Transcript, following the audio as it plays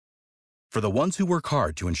For the ones who work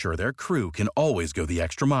hard to ensure their crew can always go the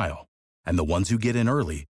extra mile, and the ones who get in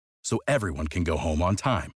early so everyone can go home on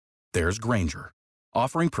time, there's Grainger,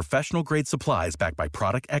 offering professional-grade supplies backed by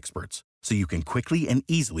product experts so you can quickly and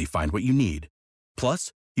easily find what you need.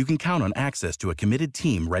 Plus, you can count on access to a committed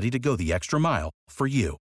team ready to go the extra mile for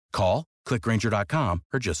you. Call, click Grainger.com,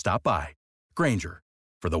 or just stop by. Grainger,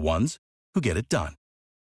 for the ones who get it done.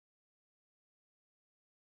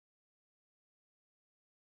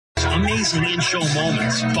 Amazing in-show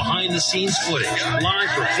moments, behind-the-scenes footage, live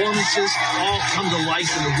performances, all come to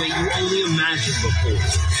life in a way you only imagined before.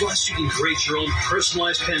 Plus, you can create your own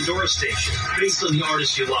personalized Pandora station based on the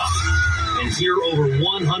artists you love. And hear over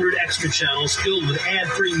 100 extra channels filled with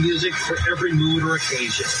ad-free music for every mood or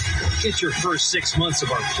occasion. Get your first 6 months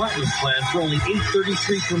of our Platinum plan for only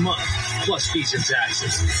 $8.33 per month, plus fees and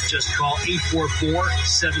taxes. Just call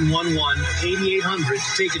 844-711-8800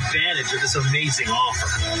 to take advantage of this amazing offer.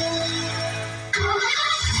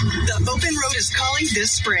 The open road is calling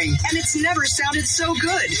this spring, and it's never sounded so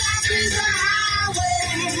good.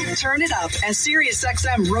 Turn it up as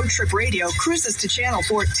SiriusXM Road Trip Radio cruises to Channel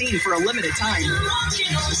 14 for a limited time.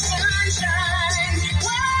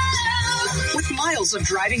 With miles of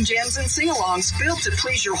driving jams and sing-alongs built to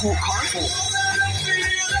please your whole car full.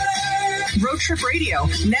 Road Trip Radio,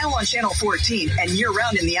 now on Channel 14 and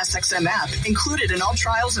year-round in the SXM app, included in all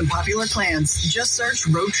trials and popular plans. Just search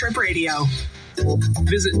Road Trip Radio.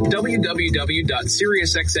 Visit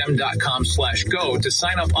www.SiriusXM.com/go to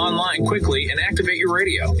sign up online quickly and activate your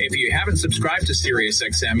radio. If you haven't subscribed to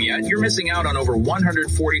SiriusXM yet, you're missing out on over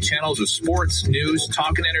 140 channels of sports, news,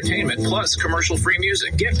 talk, and entertainment, plus commercial-free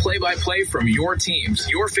music. Get play-by-play from your teams,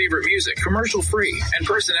 your favorite music, commercial-free, and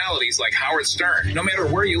personalities like Howard Stern, no matter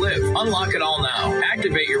where you live. Unlock it all now.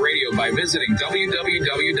 Activate your radio by visiting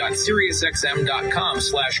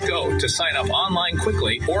www.SiriusXM.com/go to sign up online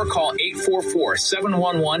quickly or call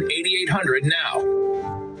 844-711-8800 now.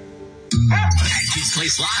 At Kids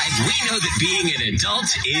Place Live, we know that being an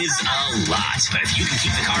adult is a lot. But if you can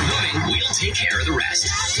keep the car moving, we'll take care of the rest.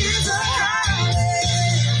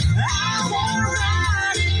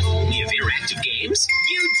 We have interactive games.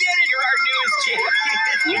 You did it! You're our newest champion.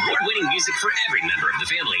 Award-winning music for every member of the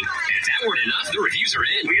family. And if that weren't enough, the reviews are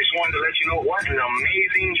in. We just wanted to let you know what an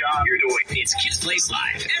amazing job you're doing. It's Kids Place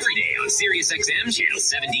Live every day on SiriusXM Channel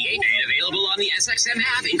 78 and available on the SXM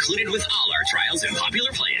app, included with all our trials and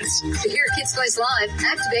popular plans. To hear Kids Place Live,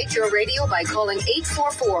 activate your radio by calling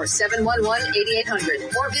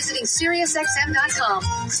 844-711-8800 or visiting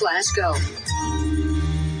SiriusXM.com/go.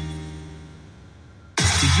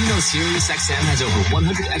 Did you know SiriusXM has over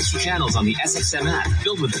 100 extra channels on the SXM app,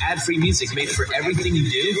 filled with ad-free music made for everything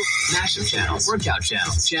you do? Mashup channels, workout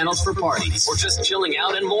channels, channels for parties, or just chilling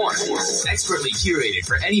out and more. Expertly curated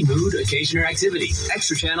for any mood, occasion, or activity.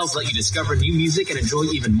 Extra channels let you discover new music and enjoy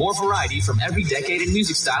even more variety from every decade and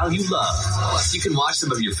music style you love. Plus, you can watch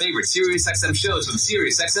some of your favorite SiriusXM shows with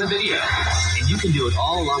SiriusXM Video. And you can do it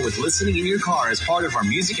all along with listening in your car as part of our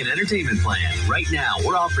music and entertainment plan. Right now,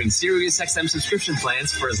 we're offering SiriusXM subscription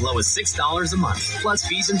plans for as low as $6 a month, plus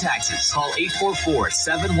fees and taxes. Call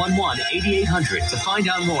 844-711-8800 to find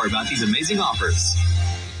out more about these amazing offers.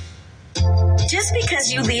 Just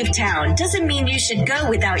because you leave town doesn't mean you should go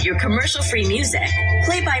without your commercial-free music,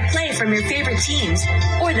 play-by-play from your favorite teams,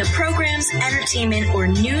 or the programs, entertainment, or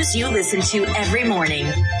news you listen to every morning.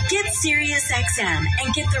 Get SiriusXM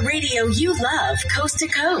and get the radio you love coast to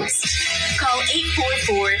coast. Call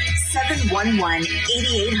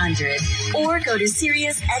 844-711-8800 or go to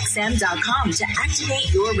SiriusXM.com to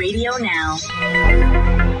activate your radio now.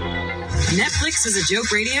 Netflix is a Joke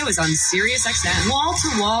Radio is on SiriusXM.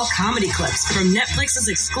 Wall-to-wall comedy clips from Netflix's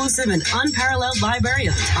exclusive and unparalleled library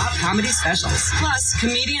of top comedy specials. Plus,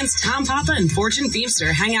 comedians Tom Papa and Fortune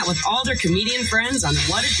Feimster hang out with all their comedian friends on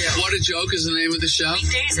What a Joke. What a Joke is the name of the show?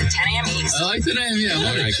 Weekdays at 10 a.m. East. I like the name, yeah.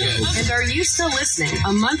 What a Joke. And Are You Still Listening?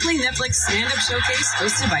 A monthly Netflix stand-up showcase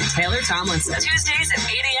hosted by Taylor Tomlinson. Tuesdays at 8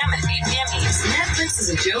 a.m. and 8 p.m. East. Netflix is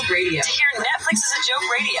a Joke Radio. To hear Netflix is a Joke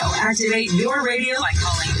Radio, activate your radio by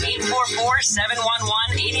calling 844-711-8800. Or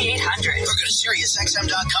go to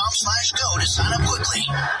SiriusXM.com/go to sign up quickly.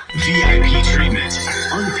 VIP treatment.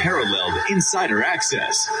 Unparalleled insider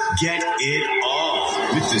access. Get it all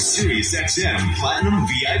with the SiriusXM Platinum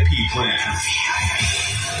VIP plan.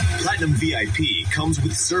 Platinum VIP comes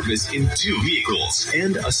with service in 2 vehicles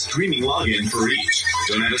and a streaming login for each.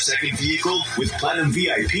 Don't have a second vehicle? With Platinum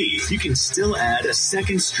VIP, you can still add a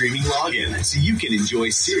second streaming login so you can enjoy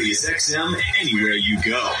SiriusXM anywhere you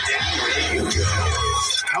go.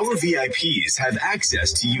 Our VIPs have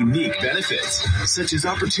access to unique benefits, such as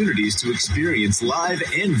opportunities to experience live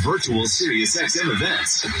and virtual SiriusXM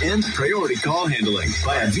events and priority call handling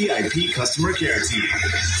by a VIP customer care team.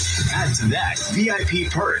 Add to that VIP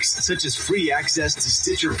perks such as free access to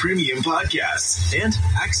Stitcher Premium podcasts and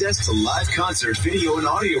access to live concert video and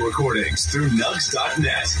audio recordings through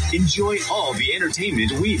nugs.net. Enjoy all the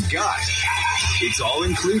entertainment we've got. It's all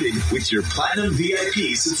included with your Platinum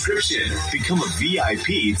VIP subscription. Become a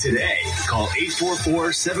VIP today. Call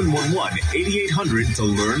 844-711-8800 to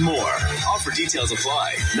learn more. Offer details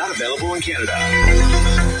apply. Not available in Canada.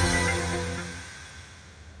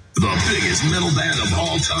 The biggest metal band of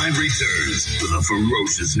all time returns with a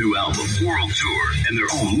ferocious new album, world tour, and their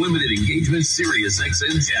own limited engagement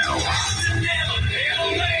SiriusXM channel.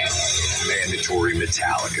 Mandatory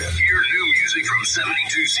Metallica. Hear new music from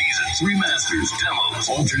 72 seasons, remasters, demos,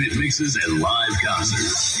 alternate mixes, and live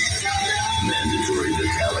concerts. Mandatory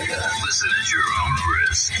Metallica. Listen at your own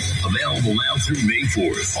risk. Available now through May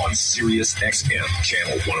 4th on SiriusXM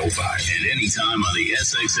Channel 105 and anytime on the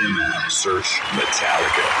SXM app. Search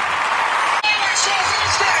Metallica.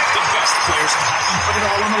 The best players in hockey put it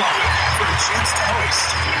all on the line for the chance to hoist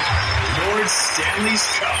Lord Stanley's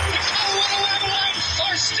Cup.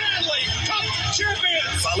 Our Stanley Cup champion!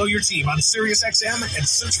 Follow your team on SiriusXM and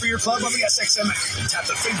search for your club on the SXM app and tap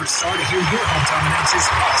the favorite star to hear your hometown announcers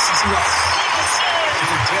all season long.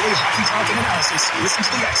 For daily hockey talk and analysis, listen to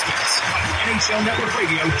the experts on NHL Network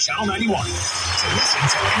Radio, Channel 91. To listen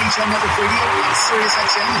to NHL Network Radio on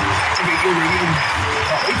SiriusXM, activate your radio now.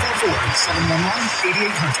 Call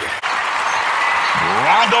 844-711-8800.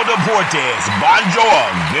 Rondo Deportes, bonjour,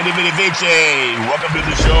 veni vidi vici. Welcome to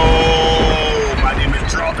the show. My name is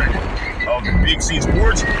Charlton of Big C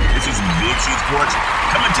Sports. This is Big C Sports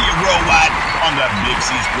coming to you worldwide on the Big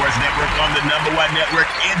C Sports Network, on the #1 network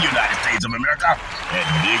in the United States of America. And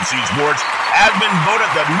Big C Sports has been voted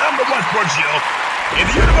the #1 sports show in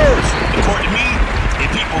the universe, according to me, and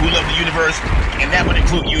people who love the universe, and that would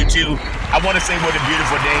include you too. I want to say what a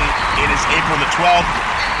beautiful day. It is April the 12th,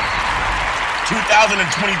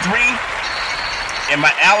 2023, and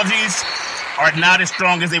my allergies are not as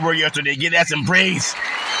strong as they were yesterday. Give that some praise.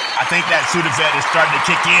 I think that Sudafed is starting to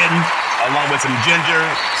kick in, along with some ginger,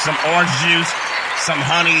 some orange juice, some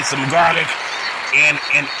honey, some garlic, and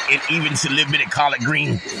even a little bit of collard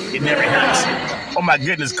green. It never hurts. Oh my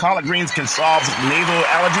goodness, collard greens can solve nasal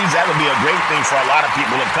allergies. That would be a great thing for a lot of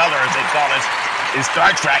people of color, as they call us in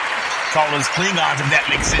Star Trek. Call us Klingons, if that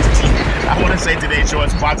makes sense to you. I want to say today's show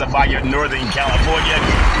is sponsored by your Northern California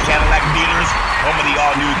Cadillac dealers, home of the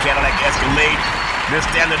all-new Cadillac Escalade. The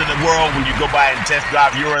standard of the world. When you go by and test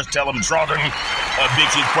drive yours, tell them Charlton Big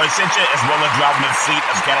C Sports sent you, as well as driving a fleet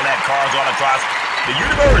of Cadillac cars all across the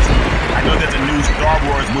universe. I know there's a new Star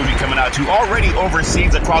Wars movie coming out too, already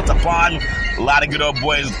overseas across the pond. A lot of good old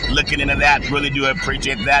boys looking into that. Really do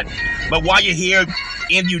appreciate that. But while you're here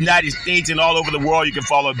in the United States and all over the world, you can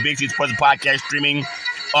follow Big C Sports podcast streaming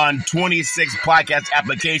on 26 podcast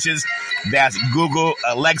applications. That's Google,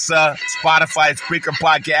 Alexa, Spotify, Spreaker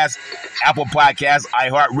Podcast, Apple Podcasts,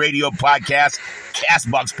 iHeartRadio Podcast,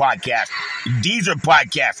 Castbox Podcast, Deezer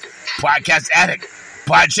Podcast, Podcast Addict,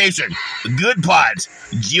 Podchaser, Good Pods,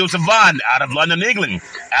 GeoSavan out of London, England,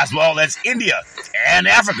 as well as India and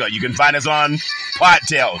Africa. You can find us on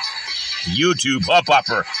Podtail, YouTube,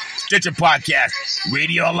 Hubhopper, Stitcher Podcast,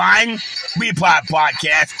 Radio Line, Repod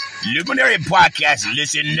Podcast, Luminary Podcast,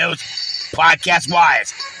 Listen Notes, Podcast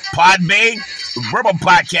Wise, Podbay, Verbal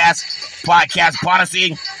Podcast, Podcast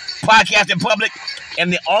Policy, Podcast in Public,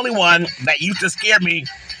 and the only one that used to scare me,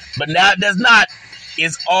 but now it does not,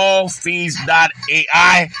 is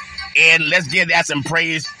allfees.ai. And let's give that some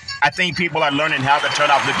praise. I think people are learning how to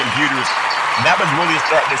turn off the computers. That was really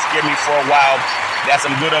starting to scare me for a while. That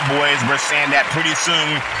some good old boys were saying that pretty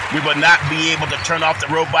soon we will not be able to turn off the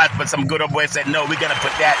robots, but some good old boys said, no, we're going to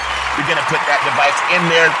put that device in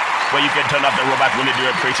there where you can turn off the robots. Really do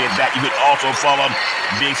appreciate that. You can also follow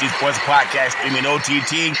Big C Sports Podcast streaming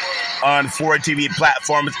OTT on 4 TV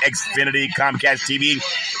platforms: Xfinity, Comcast TV,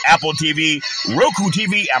 Apple TV, Roku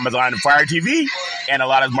TV, Amazon Fire TV, and a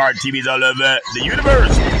lot of smart TVs all over the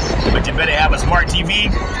universe. But you better have a smart TV,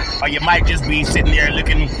 or you might just be sitting there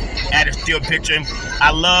looking at a still picture.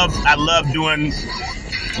 I love doing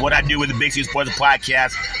what I do with the Big C Sports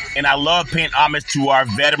Podcast, and I love paying homage to our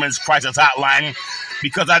Veterans Crisis Hotline,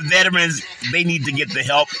 because our veterans, they need to get the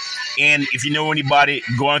help. And if you know anybody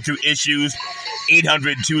going through issues,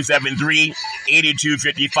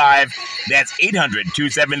 800-273-8255. That's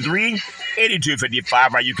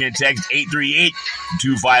 800-273-8255. Or you can text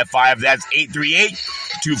 838-255. That's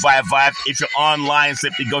 255. If you're online,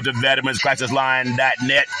 simply go to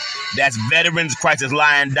veteranscrisisline.net. That's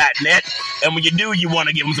veteranscrisisline.net. And when you do, you want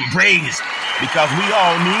to give them some praise because we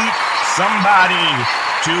all need somebody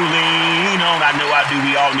to lean on. I know I do.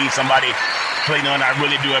 We all need somebody to lean on. I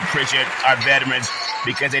really do appreciate our veterans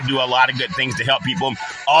because they do a lot of good things to help people.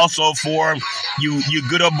 Also, for you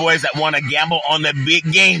good old boys that want to gamble on the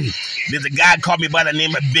big game, there's a guy called me by the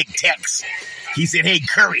name of Big Tex. He said, "Hey,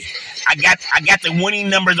 Curry, I got the winning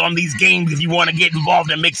numbers on these games if you want to get involved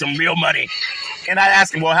and make some real money." And I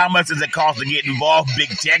asked him, "Well, how much does it cost to get involved, Big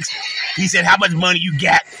Tex?" He said, "How much money you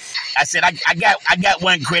got?" I said, I got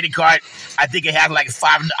one credit card. I think it has like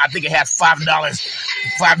 $5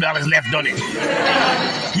 left on it."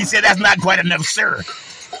 He said, "That's not quite enough, sir."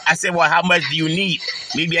 I said, "Well, how much do you need?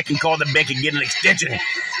 Maybe I can call the bank and get an extension."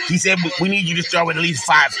 He said, "We need you to start with at least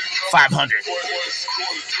 500.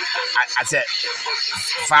 I said,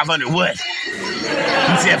 "500 what?"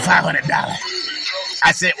 He said, $500.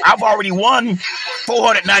 I said, "I've already won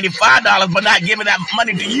 $495, but not giving that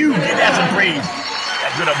money to you. Give that some praise."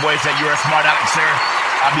 That good old boy said, "You're a smart aleck, sir.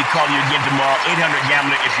 I'll be calling you again tomorrow."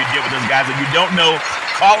 800-GAMBLER if you deal with those guys. If you don't know,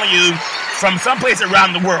 calling you from someplace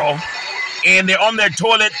around the world, and they're on their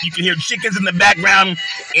toilet. You can hear chickens in the background,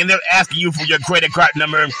 and they're asking you for your credit card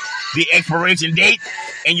number, the expiration date,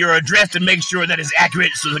 and your address to make sure that it's accurate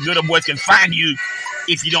so the good old boys can find you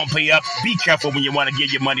if you don't pay up. Be careful when you want to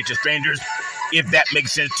give your money to strangers. If that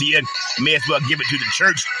makes sense to you, may as well give it to the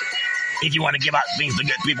church if you want to give out things to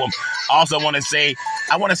good people. Also want to say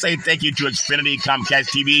thank you to Xfinity, Comcast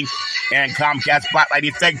TV, and Comcast Spotlight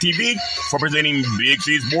Effect TV for presenting Big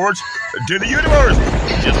C Sports to the universe.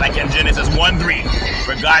 Just like in Genesis 1:3,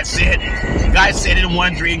 where God said in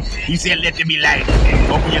 1:3, He said, "Let there be light."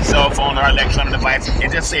 Open your cell phone or electronic device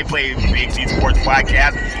and just say play Big C Sports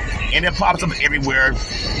Podcast. And it pops up everywhere.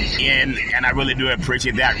 And I really do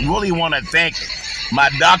appreciate that. Really want to thank my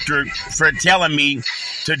doctor for telling me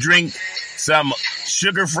to drink some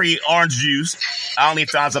sugar-free orange juice. I only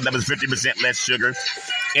found something that was 50% less sugar.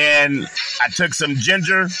 And I took some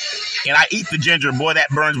ginger, and I eat the ginger. Boy, that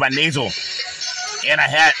burns my nasal. And I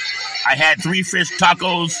had 3 fish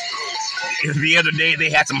tacos. The other day, they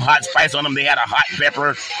had some hot spice on them. They had a hot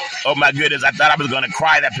pepper. Oh, my goodness. I thought I was going to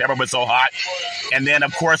cry. That pepper was so hot. And then,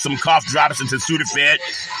 of course, some cough drops and some Sudafed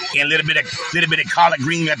and a little bit of collard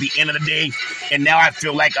green at the end of the day. And now I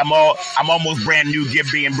feel like I'm almost brand new. Give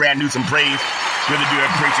being brand new some praise. Really do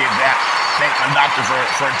appreciate that. Thank my doctor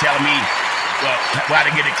for telling me how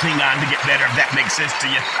to get it clean on to get better, if that makes sense to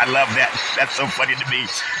you. I love that. That's so funny to me.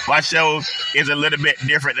 My show is a little bit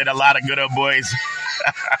different than a lot of good old boys.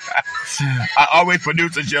 I always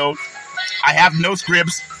produce a show. I have no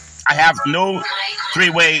scripts. I have no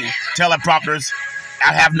 3-way teleprompters.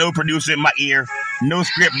 I have no producer in my ear. No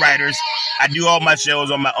script writers. I do all my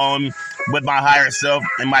shows on my own with my higher self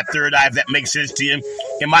and my third eye, if that makes sense to you.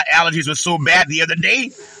 And my allergies were so bad the other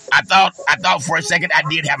day, I thought for a second I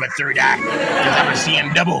did have a third eye because I was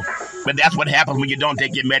seeing double. But that's what happens when you don't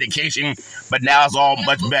take your medication. But now it's all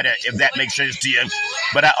much better, if that makes sense to you.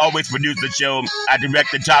 But I always produce the show. I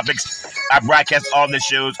direct the topics. I broadcast all the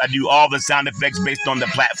shows. I do all the sound effects based on the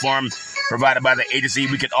platform provided by the agency.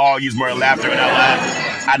 We could all use more laughter in our lives.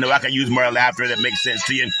 I know I can use more laughter. That makes sense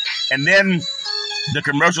to you. And then the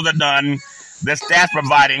commercials are done. The staff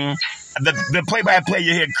providing. The play-by-play,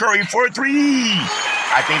 you hear Curry for 3.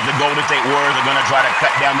 I think the Golden State Warriors are going to try to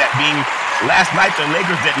cut down that beam. Last night, the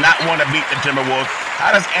Lakers did not want to beat the Timberwolves.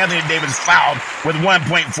 How does Anthony Davis foul with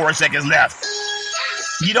 1.4 seconds left?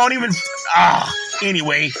 You don't even...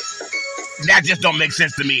 Anyway, that just don't make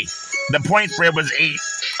sense to me. The point spread was 8.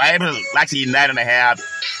 I was actually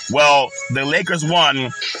 9.5. Well, the Lakers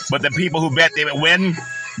won, but the people who bet they would win,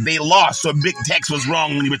 they lost. So Big Tex was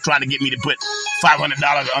wrong when he was trying to get me to put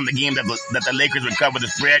 $500 on the game that the Lakers would cover the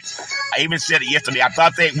spread. I even said it yesterday. I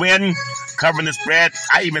thought they'd win, covering the spread.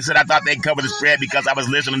 I even said I thought they'd cover the spread because I was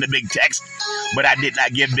listening to Big Tex, but I did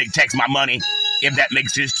not give Big Tex my money, if that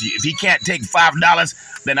makes sense to you. If he can't take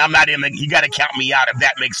 $5, then I'm not in you got to count me out, if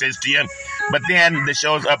that makes sense to you. But then the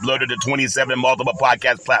show's uploaded to 27 multiple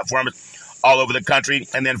podcast platforms all over the country,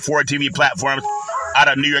 and then 4 TV platforms out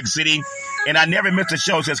of New York City. And I never missed a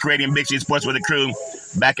show since creating Big C Sports with the crew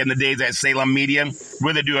back in the days at Salem Media.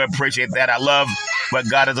 Really do appreciate that. I love what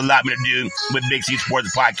God has allowed me to do with Big C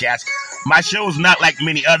Sports Podcast. My show's not like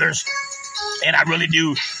many others, and I really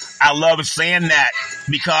do. I love saying that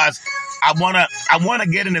because I wanna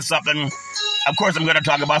get into something. Of course, I'm gonna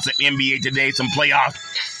talk about some NBA today, some playoffs.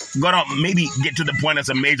 I'm gonna maybe get to the point of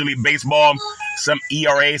some Major League Baseball, some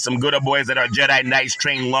ERA, some good old boys that are Jedi Knights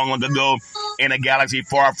trained long ago in a galaxy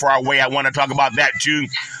far, far away. I want to talk about that too.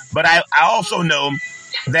 But I also know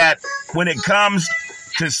that when it comes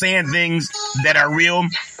to saying things that are real,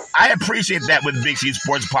 I appreciate that with Big C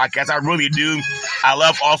Sports Podcast. I really do. I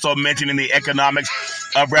love also mentioning the economics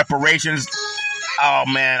of reparations. Oh,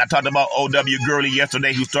 man, I talked about O.W. Gurley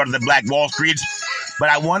yesterday, who started the Black Wall Streets. But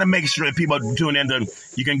I want to make sure that people tune into,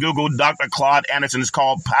 you can Google Dr. Claude Anderson. It's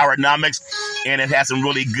called Powernomics, and it has some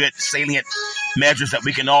really good salient measures that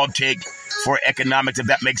we can all take for economics, if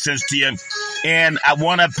that makes sense to you. And I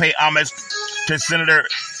want to pay homage to Senator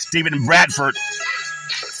Stephen Bradford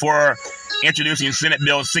for introducing Senate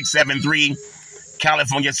Bill 673.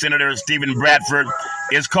 California Senator Stephen Bradford.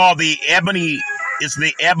 It's called the Ebony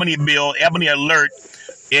Bill, Ebony Alert.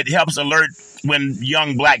 It helps alert when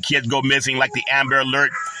young black kids go missing, like the Amber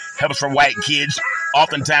Alert helps for white kids.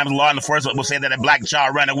 Oftentimes, law enforcement will say that a black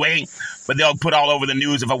child ran away, but they'll put all over the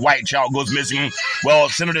news if a white child goes missing. Well,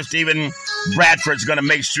 Senator Stephen Bradford's going to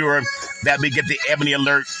make sure that we get the Ebony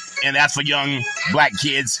Alert, and that's for young black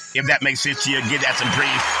kids. If that makes sense to you, give that some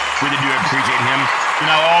praise. Really do appreciate him. And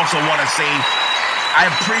I also want to say I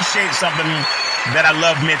appreciate something that I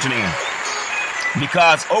love mentioning,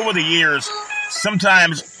 because over the years,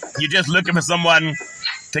 sometimes you're just looking for someone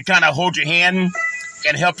to kind of hold your hand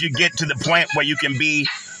and help you get to the point where you can be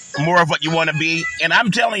more of what you want to be. And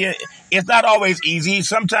I'm telling you, it's not always easy.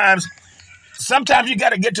 Sometimes you got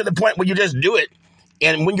to get to the point where you just do it.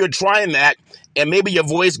 And when you're trying that, and maybe your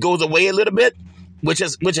voice goes away a little bit, which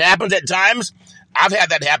happens at times. I've had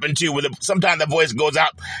that happen too, where sometimes the voice goes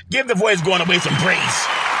out. Give the voice going away some praise.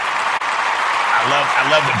 I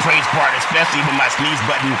love the praise part, especially with my sneeze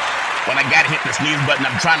button. When I got to hit the sneeze button,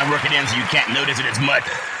 I'm trying to work it in so you can't notice it as much.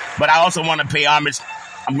 But I also want to pay homage.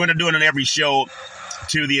 I'm going to do it on every show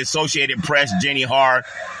to the Associated Press, Janie Har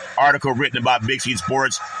article written about Big C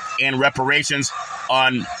Sports and reparations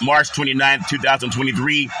on March 29th,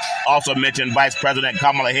 2023. Also mentioned Vice President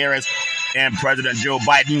Kamala Harris and President Joe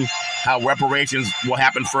Biden, how reparations will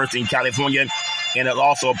happen first in California. And it's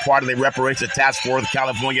also a part of the reparations task force.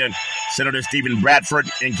 California Senator Stephen Bradford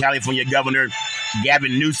and California Governor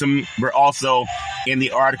Gavin Newsom were also in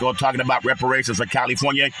the article talking about reparations for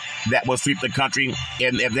California that will sweep the country.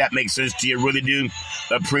 And if that makes sense to you, really do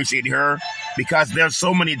appreciate her, because there's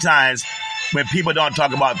so many times when people don't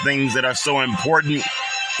talk about things that are so important.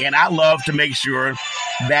 And I love to make sure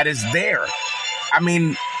that is there. I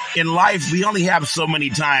mean, in life, we only have so many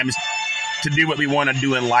times to do what we want to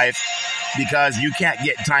do in life, because you can't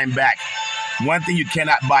get time back. One thing you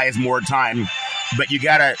cannot buy is more time, but you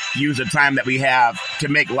got to use the time that we have to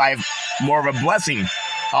make life more of a blessing.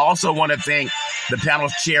 I also want to thank the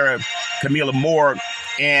panel's chair, Camila Moore,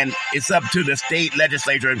 and it's up to the state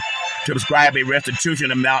legislature to prescribe a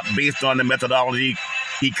restitution amount based on the methodology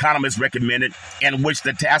economists recommended and which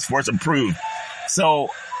the task force approved. So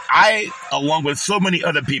I, along with so many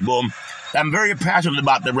other people, I'm very passionate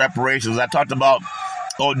about the reparations. I talked about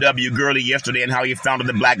O.W. Gurley yesterday and how he founded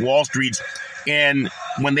the Black Wall Streets. And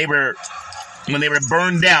when they were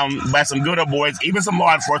burned down by some good old boys, even some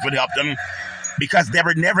law enforcement helped them, because there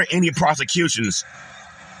were never any prosecutions.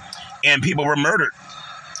 And people were murdered.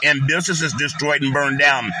 And businesses destroyed and burned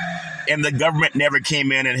down. And the government never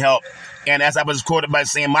came in and helped. And as I was quoted by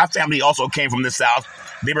saying, my family also came from the South.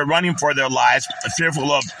 They were running for their lives,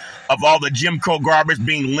 fearful of all the Jim Crow garbage,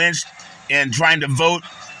 being lynched and trying to vote.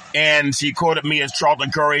 And she quoted me as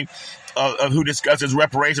Charlton Curry, who discusses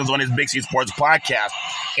reparations on his Big C Sports podcast.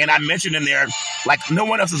 And I mentioned in there, like, no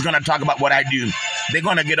one else is going to talk about what I do. They're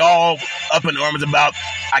going to get all up in arms about,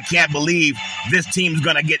 I can't believe this team's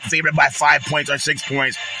going to get favored by 5 points or 6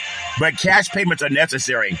 points. But cash payments are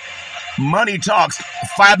necessary. Money talks.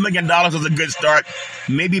 $5 million is a good start.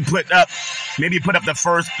 Maybe put up the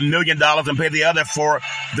first $1 million and pay the other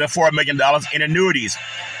 $4 million in annuities.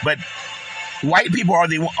 But white people are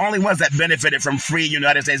the only ones that benefited from free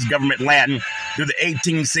United States government land through the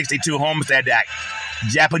 1862 Homestead Act.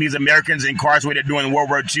 Japanese Americans incarcerated during World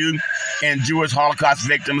War II and Jewish Holocaust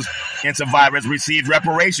victims and survivors received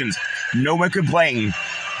reparations. No one complained.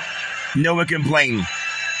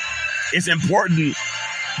 It's important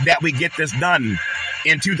that we get this done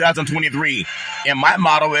in 2023. And my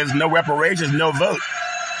motto is no reparations, no vote.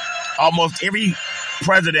 Almost every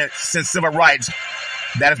president since civil rights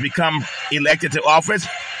that has become elected to office,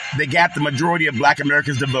 they got the majority of black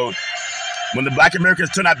Americans to vote. When the black Americans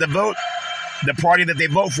turn out to vote, the party that they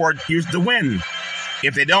vote for used to win.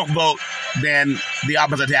 If they don't vote, then the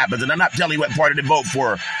opposite happens. And I'm not telling you what party to vote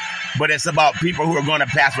for, but it's about people who are going to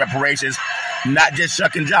pass reparations, not just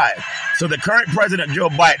shuck and jive. So the current president, Joe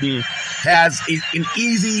Biden, has an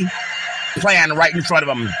easy plan right in front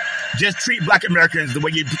of him. Just treat black Americans the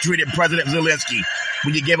way you treated President Zelensky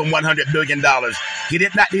when you gave him $100 billion. He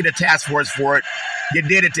did not need a task force for it. You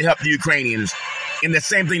did it to help the Ukrainians. And the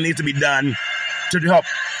same thing needs to be done to help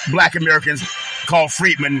black Americans called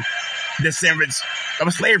freedmen, descendants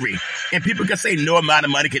of slavery. And people can say no amount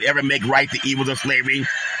of money could ever make right the evils of slavery,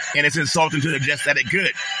 and it's insulting to the just that it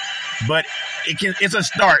could. But it's a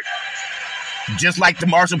start. Just like the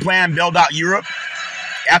Marshall Plan bailed out Europe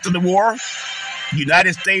after the war, the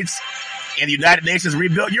United States and the United Nations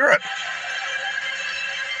rebuilt Europe.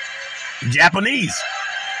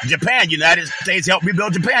 Japan, United States helped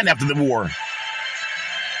rebuild Japan after the war.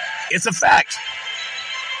 It's a fact.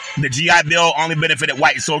 The GI Bill only benefited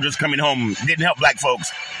white soldiers coming home, didn't help black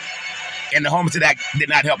folks. And the Homestead Act did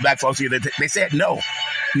not help black folks either. They said no.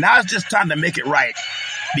 Now it's just time to make it right.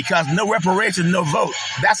 Because no reparations, no vote.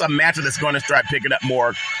 That's a mantra that's going to start picking up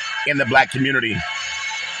more in the black community.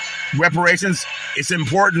 Reparations, it's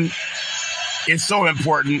important. It's so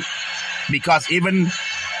important because even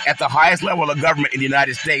at the highest level of government in the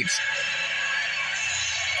United States,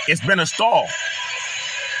 it's been a stall.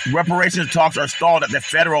 Reparations talks are stalled at the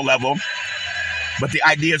federal level, but the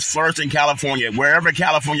idea is first in California. Wherever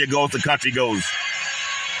California goes, the country goes.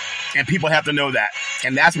 And people have to know that.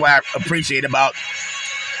 And that's why I appreciate about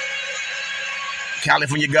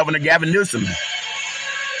California Governor Gavin Newsom.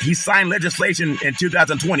 He signed legislation in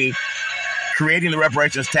 2020 creating the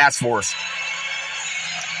Reparations Task Force.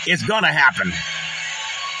 It's going to happen.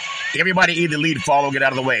 Everybody either lead, follow, get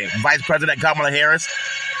out of the way. Vice President Kamala Harris,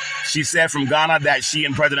 she said from Ghana that she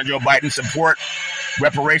and President Joe Biden support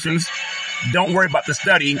reparations. Don't worry about the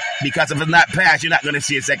study because if it's not passed, you're not going to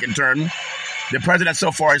see a second term. The president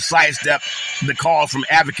so far has sidestepped the calls from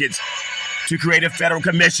advocates to create a federal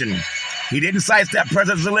commission. He didn't sidestep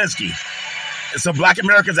President Zelensky. So black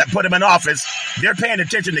Americans that put him in office, they're paying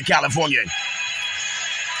attention to California.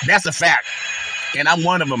 That's a fact. And I'm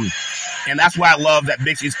one of them. And that's why I love that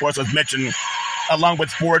Big C Sports was mentioned along with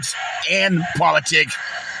sports and politics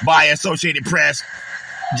by Associated Press,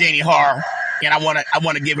 Janie Har. And I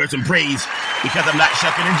want to give her some praise because I'm not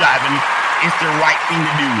shucking and jiving. It's the right thing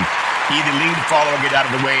to do. Either lead, follow, or get out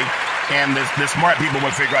of the way. And the smart people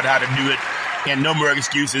will figure out how to do it. And no more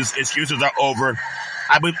excuses. Excuses are over.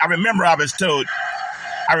 I remember I was told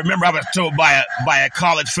by a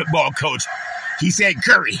college football coach. He said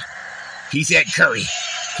Curry. He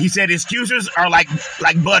said excuses are like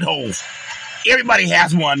buttholes. Everybody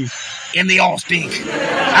has one, and they all stink.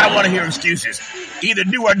 I don't want to hear excuses. Either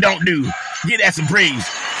do or don't do. Give that some praise.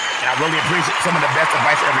 And I really appreciate some of the best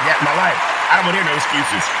advice I ever got in my life. I don't want to hear no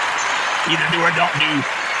excuses. Either do or don't do.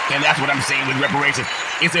 And that's what I'm saying with reparations.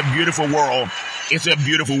 It's a beautiful world. It's a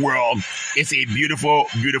beautiful world. It's a beautiful,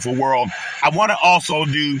 beautiful world. I want to also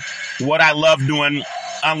do what I love doing,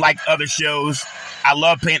 unlike other shows. I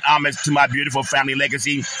love paying homage to my beautiful family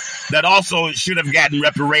legacy that also should have gotten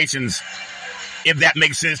reparations, if that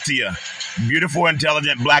makes sense to you. Beautiful,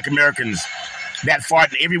 intelligent black Americans that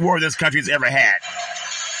fought in every war this country's ever had.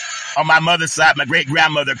 On my mother's side, my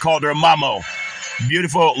great-grandmother called her Mamo.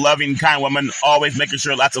 Beautiful, loving, kind woman, always making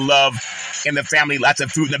sure lots of love in the family, lots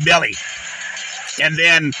of food in the belly. And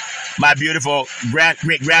then my beautiful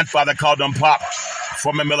great-grandfather called him Pop,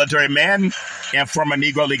 former military man and former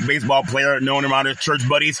Negro League baseball player known around his church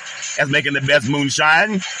buddies as making the best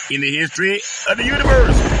moonshine in the history of the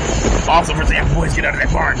universe. Also for saying, boys, get out of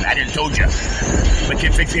that barn. I didn't told you. But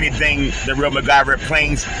can fix anything the real MacGyver,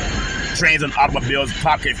 planes, trains, and automobiles.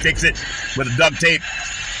 Pop can fix it with duct tape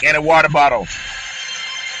and a water bottle.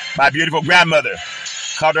 My beautiful grandmother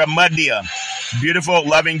called her Muddia. Beautiful,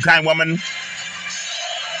 loving, kind woman.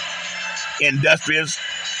 Industrious.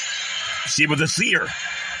 She was a seer.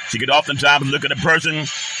 She could oftentimes look at a person,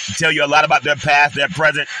 tell you a lot about their past, their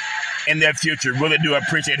present, and their future. Really do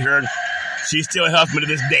appreciate her. She still helps me to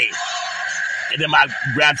this day. And then my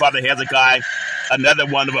grandfather Hezekiah, another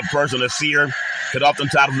one of a person, a seer, could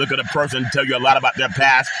oftentimes look at a person, tell you a lot about their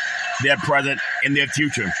past, their present, and their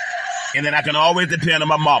future. And then I can always depend on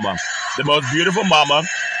my mama, the most beautiful mama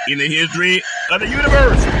in the history of the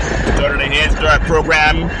universe. Started a Head Start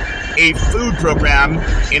program, a food program,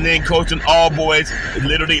 and then coaching all boys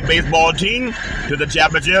Little League baseball team to the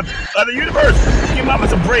championship of the universe. Give mama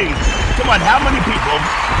some praise. Come on, how many people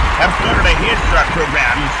have started a Head Start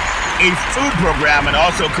program, a food program, and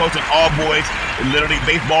also coaching all boys Little League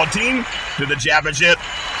baseball team to the championship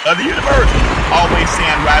of the universe? Always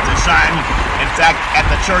saying rise and shine. In fact, at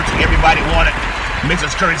the church, everybody wanted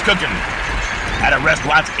Mrs. Curry's cooking. At a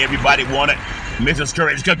restaurant, everybody wanted Mrs.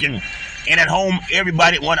 Curry's cooking. And at home,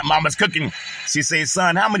 everybody wanted mama's cooking. She says,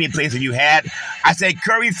 son, how many plates have you had? I said,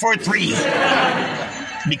 Curry for 3.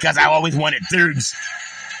 Because I always wanted thirds.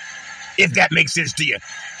 if that makes sense to you.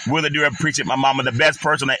 Really do appreciate my mama, the best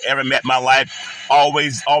person I ever met in my life.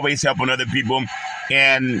 Always helping other people.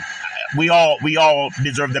 And we all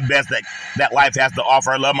deserve the best that life has to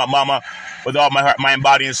offer. I love my mama with all my heart, mind,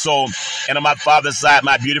 body, and soul. And on my father's side,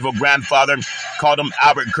 my beautiful grandfather, called him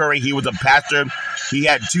Albert Curry. He was a pastor. He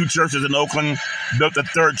had 2 churches in Oakland, built a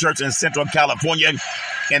 3rd church in Central California.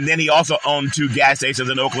 And then he also owned 2 gas stations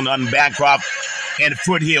in Oakland on Bancroft and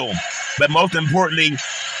Foothill. But most importantly,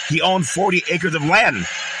 he owned 40 acres of land,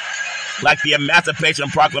 like the Emancipation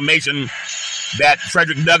Proclamation that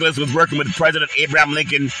Frederick Douglass was working with President Abraham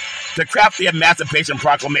Lincoln to craft the Emancipation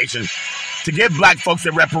Proclamation to give black folks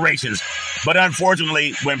their reparations. But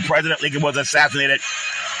unfortunately, when President Lincoln was assassinated,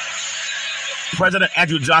 President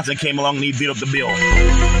Andrew Johnson came along and he vetoed the bill.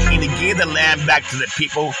 And he gave the land back to the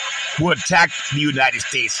people who attacked the United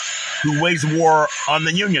States, who waged war on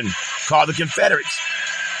the Union, called the Confederates.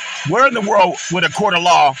 Where in the world would a court of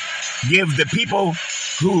law give the people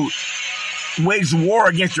who waged war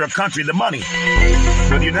against your country the money?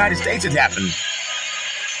 For the United States, it happened.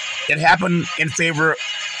 It happened in favor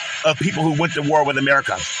of people who went to war with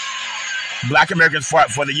America. Black Americans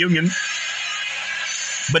fought for the Union,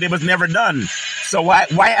 but it was never done. So why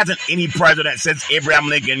hasn't any president since Abraham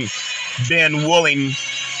Lincoln been willing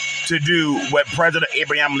to do what President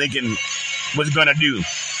Abraham Lincoln was going to do?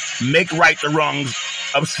 Make right the wrongs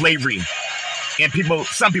of slavery. And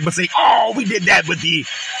some people say, oh, we did that with the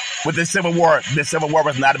Civil War. The Civil War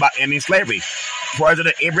was not about ending slavery.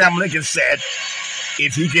 President Abraham Lincoln said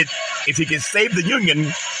if he could save the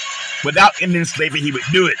Union without ending slavery, he would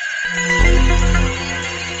do it.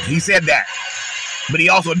 He said that. But he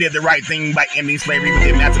also did the right thing by ending slavery with the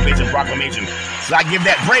Emancipation Proclamation. So I give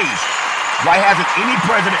that praise. Why hasn't any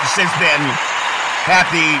president since then had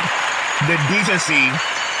the decency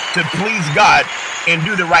to please God and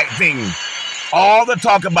do the right thing? All the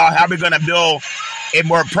talk about how we're going to build a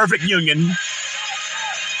more perfect union,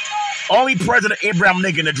 only President Abraham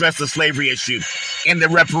Lincoln addressed the slavery issue and the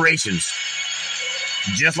reparations.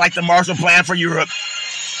 Just like the Marshall Plan for Europe,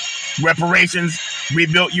 reparations,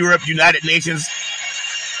 rebuilt Europe, United Nations,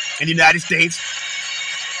 and the United States,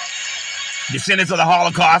 descendants of the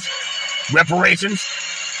Holocaust, reparations,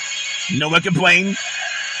 no one complained.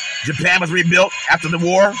 Japan was rebuilt after the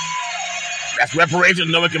war. That's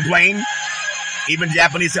reparations, no one complained. Even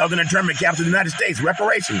Japanese held in internment camps in the United States,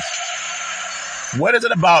 reparations. What is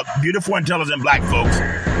it about beautiful, intelligent black folks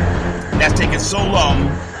that's taken so long?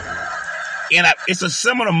 And it's a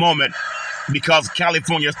similar moment because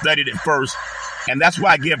California studied it first. And that's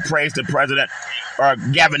why I give praise to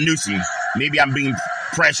Gavin Newsom. Maybe I'm being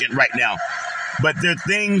prescient right now. But there are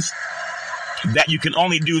things that you can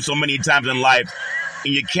only do so many times in life,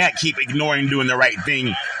 and you can't keep ignoring doing the right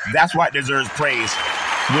thing. That's why it deserves praise.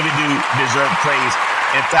 Really do deserve praise.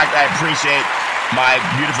 In fact, I appreciate my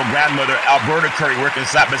beautiful grandmother, Alberta Curry, working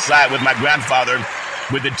side by side with my grandfather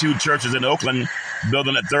with the 2 churches in Oakland,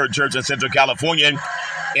 building a 3rd church in Central California.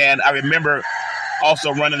 And I remember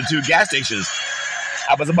also running the 2 gas stations.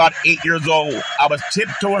 I was about 8 years old. I was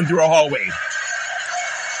tiptoeing through a hallway.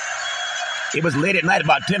 It was late at night,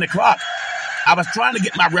 about 10 o'clock. I was trying to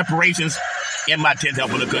get my reparations and my 10th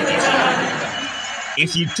help of the cookies. And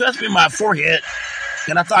she touched me on my forehead,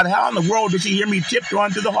 and I thought, how in the world did she hear me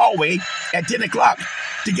tiptoeing through the hallway at 10 o'clock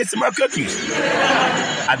to get some more cookies?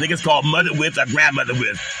 I think it's called mother with or grandmother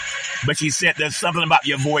with. But she said, there's something about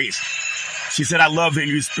your voice. She said, I love hearing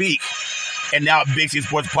you speak. And now Big C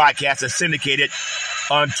Sports Podcast is syndicated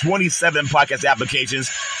on 27 podcast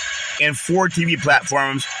applications and 4 TV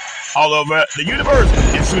platforms all over the universe,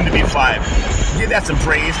 and soon to be 5. Give that some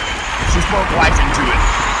praise. She spoke life into it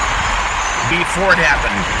before it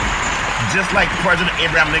happened. Just like President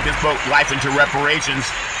Abraham Lincoln spoke life into reparations,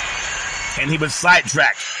 and he was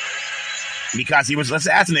sidetracked because he was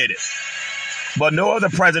assassinated. But no other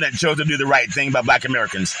president chose to do the right thing by black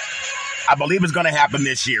Americans. I believe it's going to happen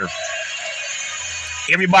this year.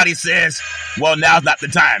 Everybody says, well, now's not the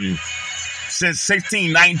time. Since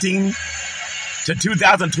 1619 to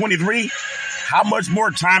 2023, how much more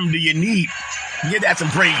time do you need? Give that some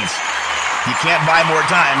praise. You can't buy more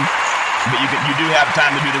time, but you do have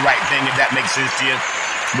time to do the right thing, if that makes sense to you.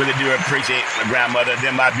 Really do appreciate my grandmother.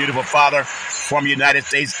 Then my beautiful father, former United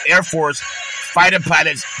States Air Force fighter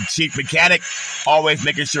pilot, chief mechanic, always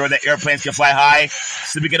making sure that airplanes can fly high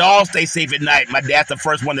so we could all stay safe at night. My dad's the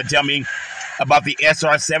first one to tell me about the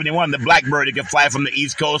SR-71, the Blackbird. It could fly from the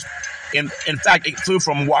East Coast. In fact, it flew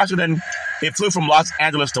from Los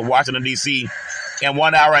Angeles to Washington, D.C. in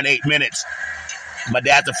 1 hour and 8 minutes. My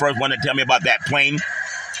dad's the first one to tell me about that plane.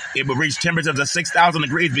 It would reach temperatures of 6,000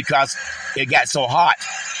 degrees because it got so hot.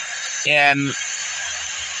 And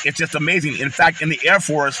It's just amazing. In fact, in the Air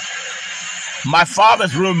Force, my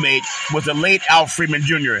father's roommate was the late Al Freeman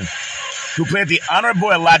Jr., who played the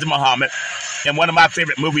Honorable Elijah Muhammad in one of my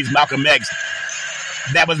favorite movies, Malcolm X,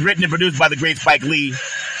 that was written and produced by the great Spike Lee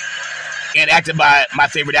and acted by my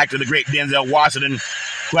favorite actor, the great Denzel Washington,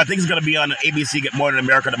 who I think is going to be on ABC Good Morning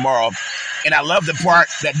America tomorrow. And I love the part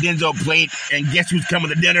that Denzel played in Guess Who's Coming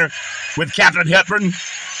to Dinner with Katharine Hepburn.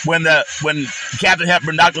 When Katharine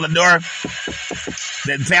Hepburn knocked on the door,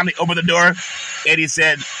 the family opened the door, and he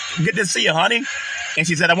said, "Good to see you, honey." And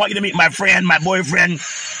she said, "I want you to meet my friend, my boyfriend.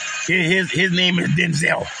 His name is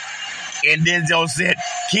Denzel." And Denzel said,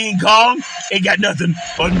 "King Kong ain't got nothing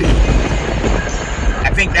on me."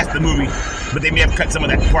 I think that's the movie, but they may have cut some of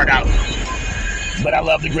that part out. But I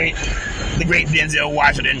love the great Denzel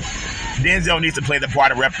Washington. Denzel needs to play the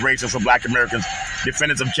part of reparations for Black Americans,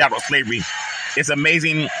 defendants of chattel slavery. It's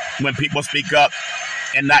amazing when people speak up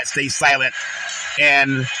and not stay silent.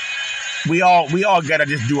 And we all got to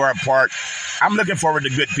just do our part. I'm looking forward to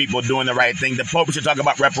good people doing the right thing. The Pope should talk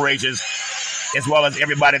about reparations, as well as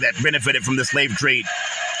everybody that benefited from the slave trade.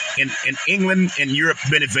 In England and Europe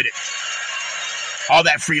benefited. All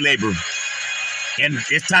that free labor. And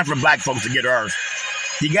it's time for Black folks to get ours.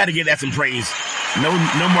 You got to give that some praise. No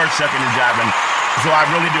more shucking and jiving. So I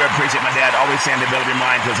really do appreciate my dad always saying the ability of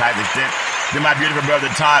mind to his highest extent. Then my beautiful brother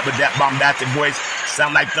Todd with that bombastic voice,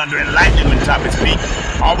 sound like thunder and lightning when topics speak.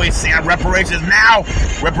 Always saying reparations now,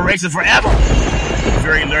 reparations forever.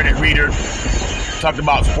 Very learned reader. Talked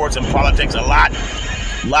about sports and politics a lot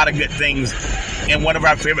of good things. And one of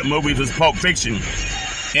our favorite movies was Pulp Fiction.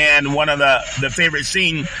 And one of the favorite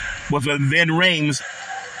scene was when Vin Rames,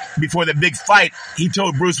 before the big fight, he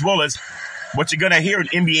told Bruce Willis, "What you're gonna hear in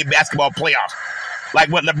NBA basketball playoffs, like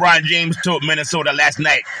what LeBron James told Minnesota last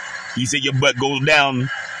night." He said, "Your butt goes down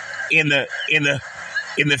in the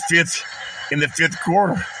fifth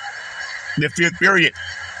quarter, in the fifth period."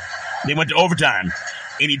 They went to overtime,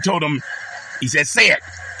 and he told him, he said, "Say it."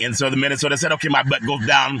 And so the Minnesota said, "Okay, my butt goes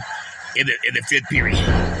down in the fifth period."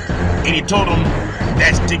 And he told him,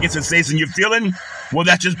 "That stinking sensation you're feeling, well,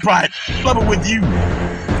 that's just pride. Love it with you."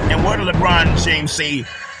 And what did LeBron James say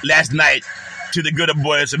last night to the good old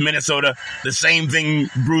boys of Minnesota? The same thing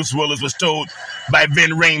Bruce Willis was told by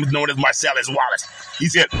Vin Rames, known as Marcellus Wallace. He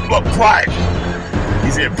said, "Look, pride."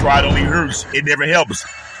 He said, "Pride only hurts. It never helps."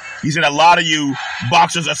 He said, "A lot of you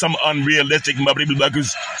boxers are some unrealistic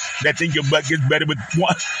motherfuckers that think your butt gets better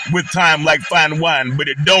with time like fine wine, but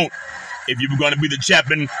it don't. If you were going to be the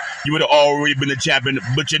champion, you would have already been the champion,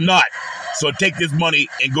 but you're not. So take this money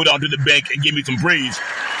and go down to the bank and give me some praise."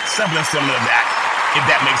 Something similar to that, if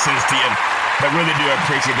that makes sense to you. But really do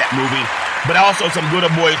appreciate that movie. But also some good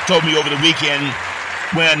old boys told me over the weekend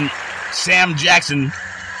when Sam Jackson,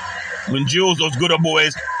 when Jules, those good old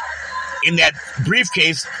boys, in that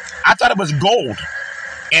briefcase, I thought it was gold.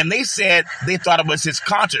 And they said they thought it was his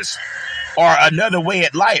conscience or another way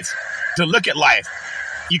at life, to look at life.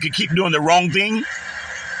 You could keep doing the wrong thing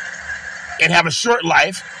and have a short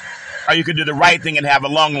life, or you could do the right thing and have a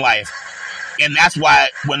long life. And that's why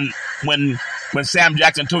when Sam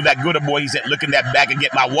Jackson told that good boy, he said, "Look in that bag and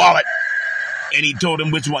get my wallet." And he told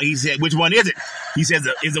him which one. He said, "Which one is it?" He says,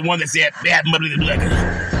 "It's the one that said bad mother."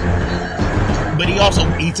 But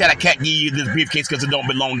he said, "I can't give you this briefcase because it don't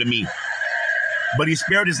belong to me." But he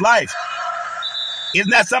spared his life.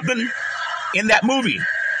 Isn't that something in that movie?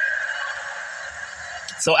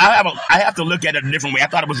 So I have to look at it a different way. I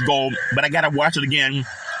thought it was gold, but I got to watch it again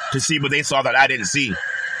to see what they saw that I didn't see.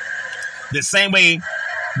 The same way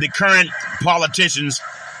the current politicians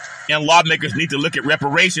and lawmakers need to look at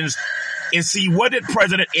reparations and see, what did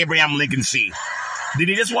President Abraham Lincoln see? Did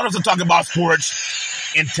he just want us to talk about sports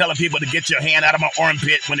and telling people to get your hand out of my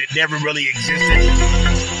armpit when it never really existed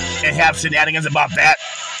and have shenanigans about that?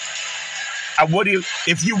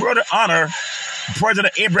 If you were to honor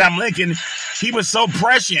President Abraham Lincoln, he was so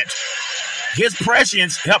prescient. His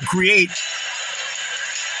prescience helped create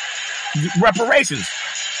reparations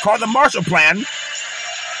called the Marshall Plan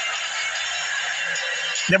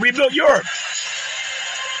that rebuilt Europe.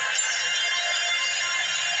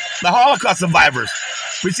 The Holocaust survivors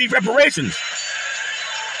received reparations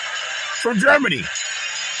from Germany.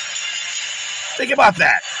 Think about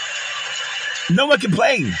that. No one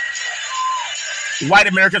complained. White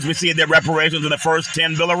Americans received their reparations in the first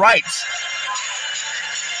 10 Bill of Rights.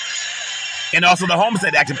 And also the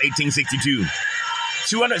Homestead Act of 1862.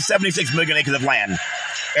 276 million acres of land.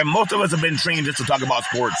 And most of us have been trained just to talk about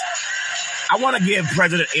sports. I want to give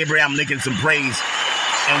President Abraham Lincoln some praise.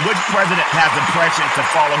 And which president has the prescience to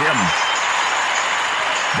follow him?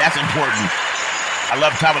 That's important. I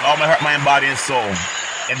love time with all my heart, mind, body, and soul.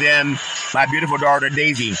 And then my beautiful daughter,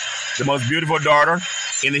 Daisy, the most beautiful daughter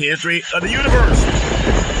in the history of the universe.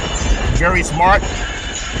 Very smart,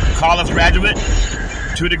 college graduate,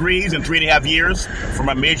 2 degrees in 3.5 years from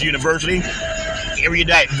a major university.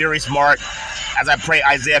 Erudite, very smart. As I pray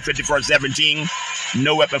Isaiah 54:17,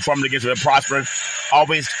 no weapon formed against her will prosper.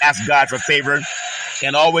 Always ask God for favor,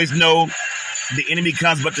 and always know the enemy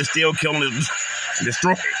comes but to steal, kill, and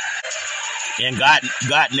destroy. And God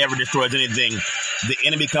never destroys anything. The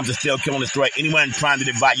enemy comes to steal, kill, and destroy. Anyone trying to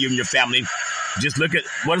divide you and your family, just look at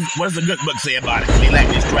what does the good book say about it. They lack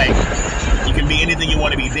their strength. You can be anything you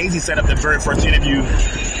want to be. Daisy set up the very first interview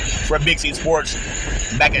for Big C Sports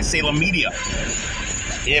back at Salem Media.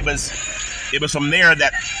 It was from there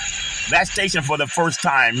that station, for the first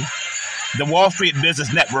time, the Wall Street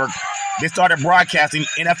Business Network, they started broadcasting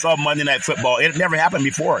NFL Monday Night Football. It had never happened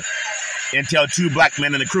before until 2 black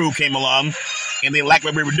men in the crew came along, and they liked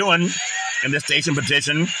what we were doing, and the station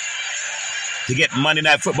petitioned to get Monday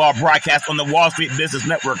Night Football broadcast on the Wall Street Business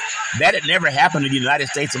Network. That had never happened in the United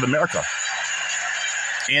States of America.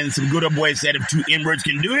 And some good old boys said, if 2 N-words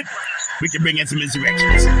can do it, we can bring in some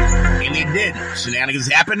insurrections. And they did. Shenanigans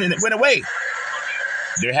happened, and it went away.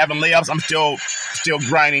 They're having layoffs. I'm still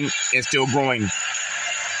grinding and still growing.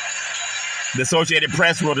 The Associated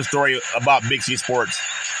Press wrote a story about Big C Sports.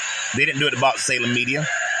 They didn't do it about Salem Media.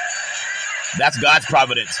 That's God's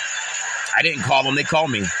providence. I didn't call them. They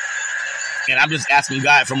called me. And I'm just asking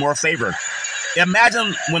God for more favor.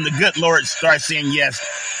 Imagine when the good Lord starts saying yes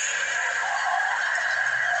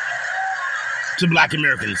to black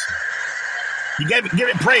Americans. You give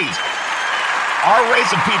it praise. Our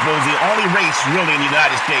race of people is the only race really in the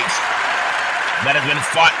United States that has been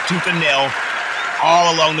fought tooth and nail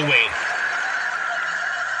all along the way.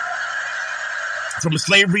 From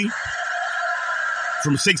slavery,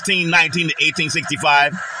 from 1619 to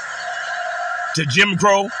 1865, to Jim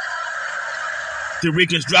Crow, to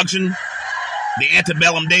Reconstruction, the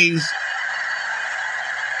antebellum days,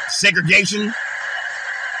 segregation,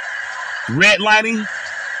 redlining,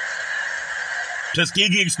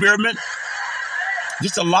 Tuskegee experiment,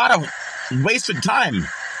 just a lot of wasted time.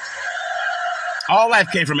 All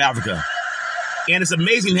life came from Africa. And it's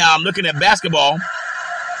amazing how I'm looking at basketball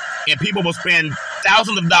and people will spend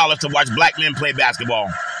thousands of dollars to watch black men play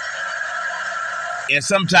basketball. And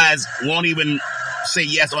sometimes won't even say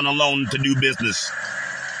yes on a loan to do business.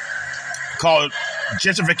 Called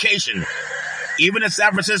gentrification. Even in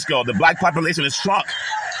San Francisco, the black population has shrunk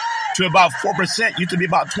to about 4%, used to be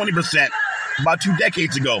about 20% about 2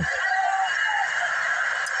 decades ago.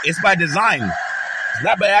 It's by design. It's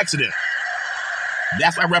not by accident.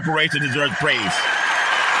 That's why reparations deserves praise.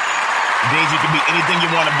 Daisy, you can be anything you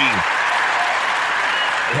want to be.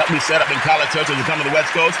 It helped me set up in college churches to come to the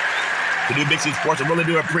West Coast to do Big C Sports. I really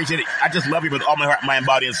do appreciate it. I just love you with all my heart, mind,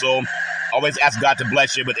 body, and soul. Always ask God to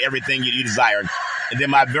bless you with everything you desire. And then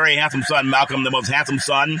my very handsome son, Malcolm, the most handsome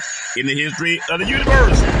son in the history of the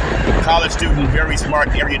universe. College student, very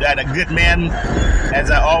smart, erudite, a good man. As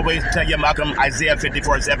I always tell you, Malcolm, Isaiah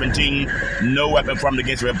 54:17, no weapon formed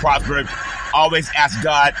against you will prosper. Always ask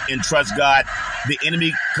God and trust God. The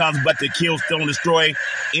enemy comes but to kill, steal, and destroy.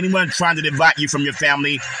 Anyone trying to divide you from your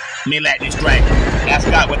family may lack their strength. Ask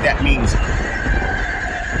God what that means.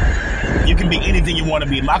 You can be anything you want to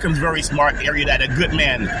be. Malcolm's very smart, erudite, a good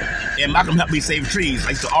man. And Malcolm helped me save trees. I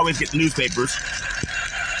used to always get newspapers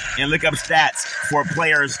and look up stats for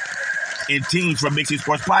players and teams for Big C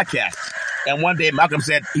Sports Podcast. And one day Malcolm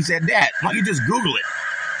said, Dad, why don't you just Google it?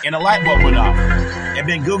 And a light bulb went off. I've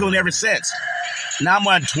been Googling ever since. Now I'm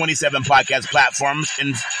on 27 podcast platforms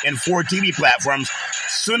and 4 TV platforms,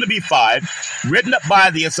 soon to be 5, written up by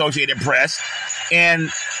the Associated Press.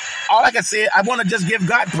 And all I can say, I want to just give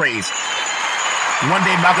God praise. One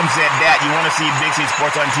day Malcolm said, Dad, you want to see Big C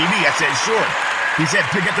Sports on TV? I said, sure. He said,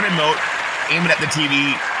 pick up the remote, aim it at the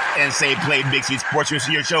TV, and say, play Big C Sports. You'll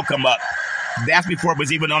see your show come up. That's before it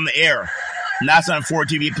was even on the air. Now it's on 4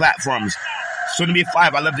 TV platforms. Soon to be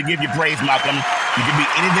 5. I love to give you praise, Malcolm. You can be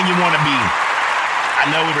anything you want to be. I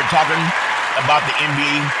know we were talking about the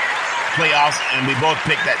NBA playoffs, and we both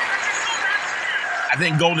picked that. I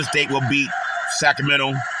think Golden State will beat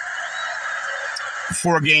Sacramento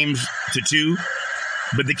 4-2,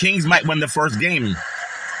 but the Kings might win the first game.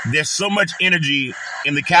 There's so much energy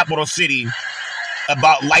in the capital city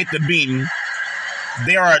about Light the Beam.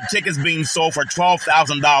 There are tickets being sold for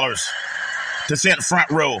 $12,000 to sit front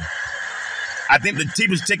row. I think the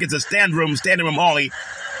cheapest tickets are standing room only,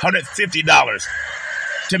 $150.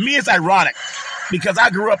 To me, it's ironic because I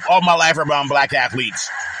grew up all my life around black athletes,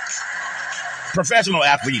 professional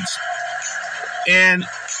athletes. And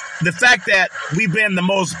the fact that we've been the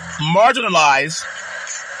most marginalized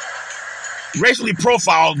racially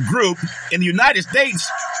profiled group in the United States,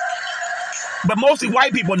 but mostly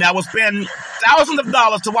white people now will spend thousands of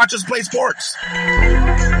dollars to watch us play sports.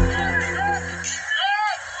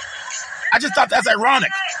 I just thought that's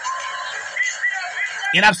ironic.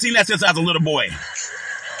 And I've seen that since I was a little boy.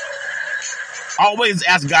 Always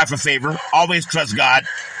ask God for favor. Always trust God.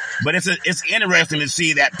 But it's interesting to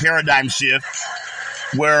see that paradigm shift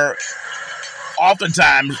where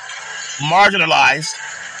oftentimes marginalized,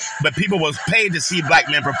 but people was paid to see black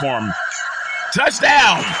men perform.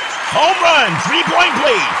 Touchdown, home run, 3-point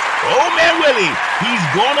play. Oh, man, Willie, he's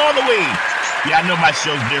going all the way. Yeah, I know my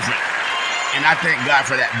show's different. And I thank God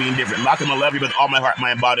for that being different. Malcolm, I love you with all my heart,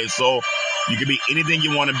 mind, body, and soul. You can be anything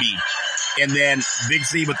you want to be. And then Big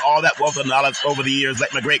C with all that wealth of knowledge over the years,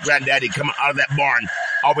 like my great-granddaddy coming out of that barn,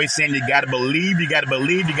 always saying you got to believe, you got to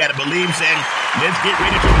believe, you got to believe, saying, let's get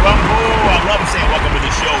ready to rumble. I love saying welcome to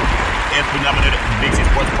the show. It's been nominated Big C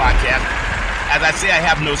Sports Podcast. As I say, I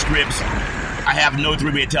have no scripts. I have no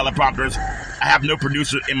three-way teleprompters. I have no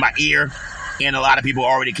producer in my ear, and a lot of people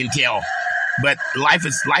already can tell. But life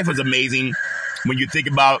is amazing when you think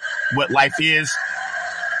about what life is.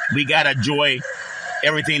 We got to enjoy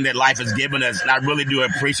everything that life has given us, and I really do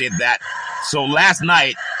appreciate that. So last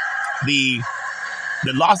night, the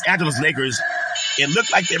Los Angeles Lakers, it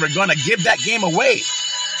looked like they were going to give that game away.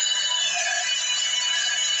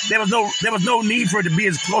 There was no need for it to be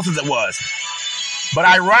as close as it was. But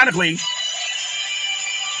ironically,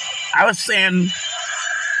 I was saying,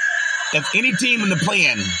 if any team in the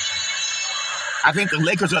play-in, I think the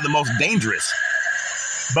Lakers are the most dangerous.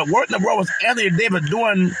 But what in the world was Anthony Davis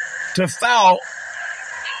doing to foul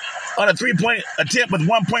on a 3-point attempt with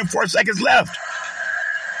 1.4 seconds left?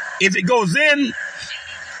 If it goes in,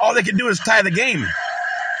 all they can do is tie the game.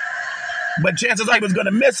 But chances are he was going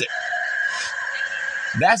to miss it.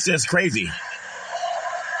 That's just crazy.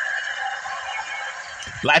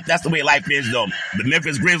 Life, that's the way life is, though. The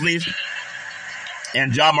Memphis Grizzlies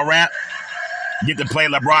and Ja Morant get to play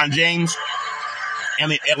LeBron James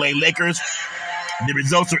and the LA Lakers. The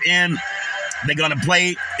results are in. They're going to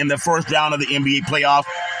play in the first round of the NBA playoff.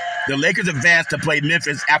 The Lakers advanced to play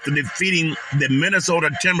Memphis after defeating the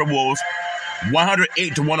Minnesota Timberwolves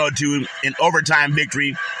 108-102 in overtime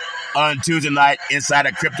victory on Tuesday night inside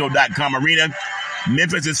a Crypto.com arena.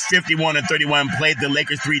 Memphis is 51-31, played the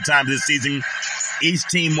Lakers 3 times this season. Each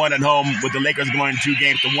team won at home, with the Lakers going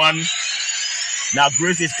 2-1. Now,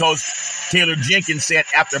 Grizzlies coach Taylor Jenkins said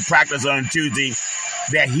after practice on Tuesday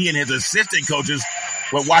that he and his assistant coaches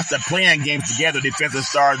would watch the play-in games together. Defensive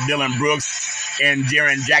stars Dylan Brooks and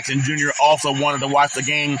Jaren Jackson Jr. also wanted to watch the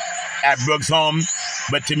game at Brooks' home.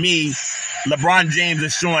 But to me, LeBron James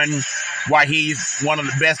is showing why he's one of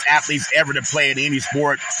the best athletes ever to play in any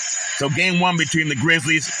sport. So game 1 between the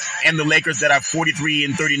Grizzlies and the Lakers that are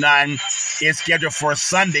 43-39 is scheduled for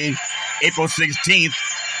Sunday, April 16th.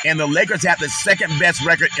 And the Lakers have the second best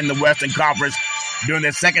record in the Western Conference during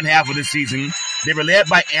the second half of the season. They were led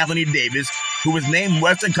by Anthony Davis, who was named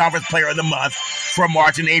Western Conference Player of the Month for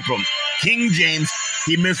March and April. King James,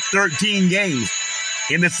 he missed 13 games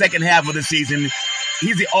in the second half of the season.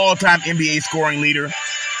 He's the all-time NBA scoring leader,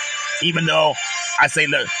 even though I say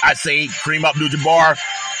Kareem Abdul-Jabbar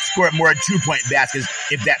scored more 2-point baskets,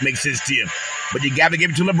 if that makes sense to you. But you got to give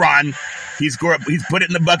it to LeBron. He's put it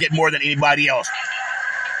in the bucket more than anybody else.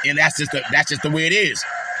 And that's just the way it is.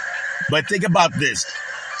 But think about this.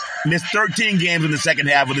 Missed 13 games in the second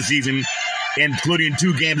half of the season, including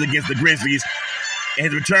 2 games against the Grizzlies. And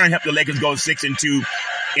his return helped the Lakers go 6-2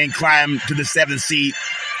 and climb to the 7th seed,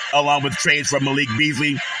 along with trades for Malik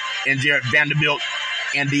Beasley and Jarrett Vanderbilt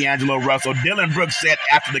and D'Angelo Russell. Dylan Brooks said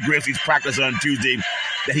after the Grizzlies practice on Tuesday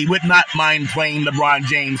that he would not mind playing LeBron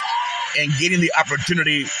James and getting the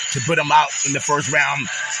opportunity to put him out in the first round.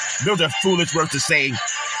 Those are foolish words to say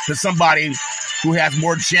to somebody who has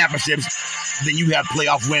more championships than you have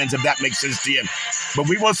playoff wins, if that makes sense to you. But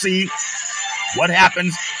we will see what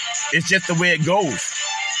happens. It's just the way it goes.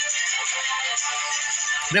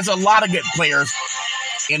 There's a lot of good players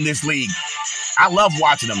in this league. I love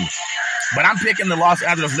watching them. But I'm picking the Los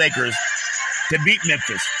Angeles Lakers to beat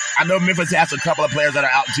Memphis. I know Memphis has a couple of players that are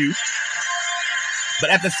out too.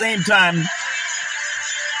 But at the same time,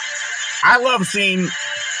 I love seeing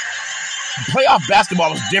playoff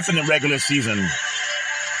basketball is different than regular season.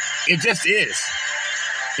 It just is.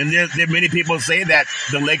 And there many people say that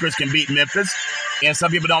the Lakers can beat Memphis, and some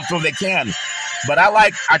people don't feel they can. But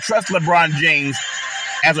I trust LeBron James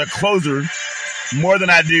as a closer more than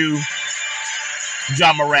I do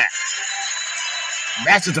Ja Morant.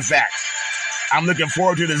 That's just a fact. I'm looking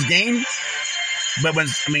forward to this game. But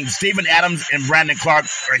Steven Adams and Brandon Clark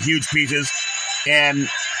are huge pieces, and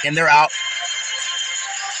they're out.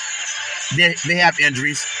 They have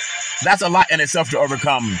injuries. That's a lot in itself to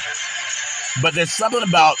overcome. But there's something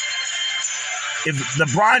about if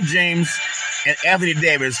LeBron James and Anthony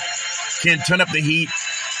Davis can turn up the heat,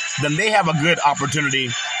 then they have a good opportunity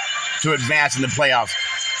to advance in the playoffs.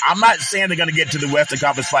 I'm not saying they're going to get to the Western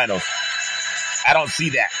Conference Finals. I don't see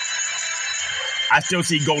that. I still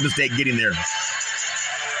see Golden State getting there.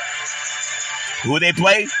 Who they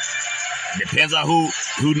play? Depends on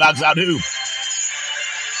who knocks out who.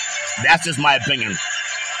 That's just my opinion.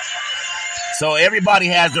 So everybody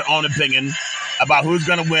has their own opinion about who's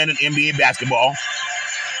going to win in NBA basketball,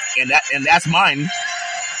 and that's mine.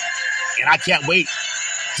 And I can't wait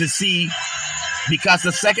to see, because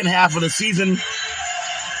the second half of the season,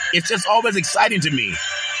 it's just always exciting to me.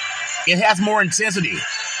 It has more intensity.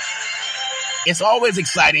 It's always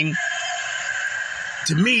exciting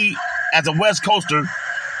to me as a West Coaster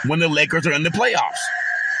when the Lakers are in the playoffs.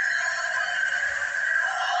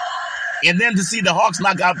 And then to see the Hawks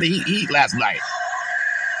knock out the Heat last night.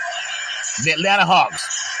 The Atlanta Hawks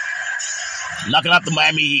knocking out the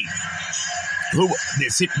Miami Heat.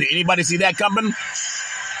 Did anybody see that coming?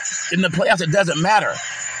 In the playoffs, it doesn't matter.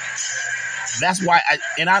 That's why,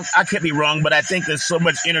 I could be wrong, but I think there's so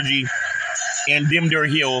much energy in Dimdir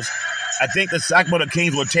Hills. I think the Sacramento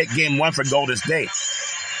Kings will take game 1 for Golden State.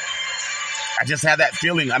 I just have that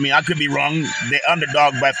feeling. I mean, I could be wrong. They're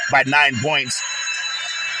underdog by 9 points.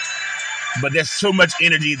 But there's so much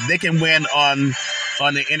energy. They can win on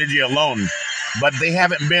the energy alone. But they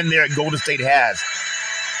haven't been there. Golden State has.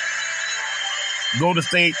 Golden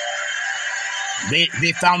State,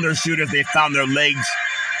 they found their shooters. They found their legs.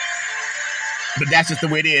 But that's just the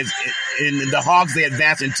way it is. In the Hawks, they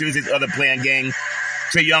advanced in Tuesday's other playing game.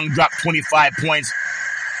 Trae Young dropped 25 points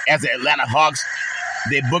as the Atlanta Hawks.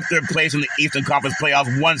 They booked their place in the Eastern Conference Playoffs,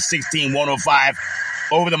 116-105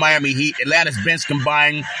 over the Miami Heat. Atlanta's bench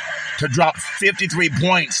combined to drop 53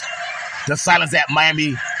 points to silence that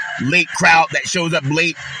Miami late crowd that shows up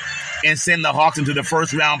late and send the Hawks into the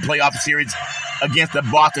first round playoff series against the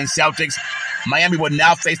Boston Celtics. Miami will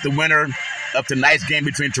now face the winner of tonight's game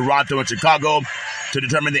between Toronto and Chicago to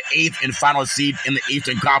determine the 8th and final seed in the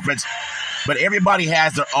Eastern Conference. But everybody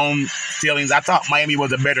has their own feelings. I thought Miami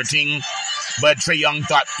was a better team, but Trae Young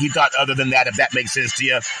thought other than that, if that makes sense to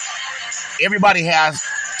you. Everybody has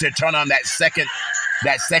to turn on that second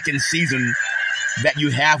season that you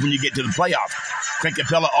have when you get to the playoffs. Clint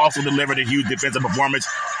Capella also delivered a huge defensive performance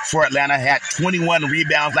for Atlanta, had 21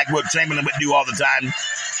 rebounds like what Chamberlain would do all the time,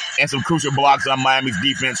 and some crucial blocks on Miami's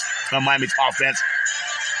defense, on Miami's offense.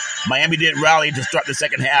 Miami did rally to start the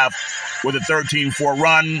second half with a 13-4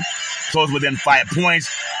 run, closed within 5 points,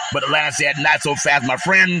 but Atlanta said, "Not so fast, my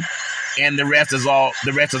friend," and the rest is all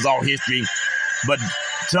history. But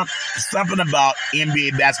something about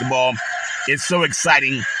NBA basketball is so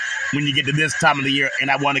exciting when you get to this time of the year,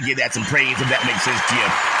 and I want to give that some praise, if that makes sense to you.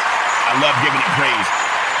 I love giving it praise.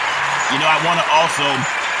 You know, I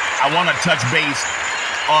want to touch base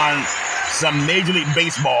on some Major League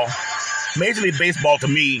Baseball. Major League Baseball, to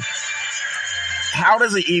me, how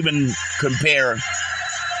does it even compare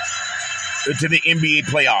to the NBA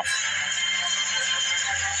playoffs?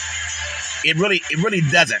 It really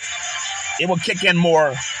doesn't. It will kick in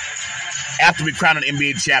more after we crown an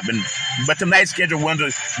NBA champion. But tonight's schedule,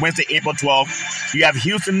 Wednesday, April 12th, you have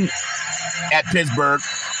Houston at Pittsburgh,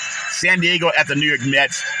 San Diego at the New York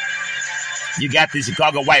Mets. You got the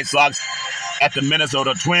Chicago White Sox at the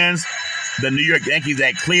Minnesota Twins, the New York Yankees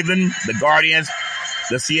at Cleveland, the Guardians,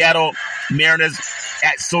 the Seattle Mariners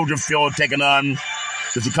at Soldier Field taking on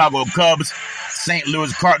the Chicago Cubs, St.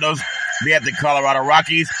 Louis Cardinals, they have the Colorado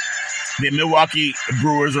Rockies, the Milwaukee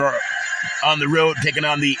Brewers are on the road taking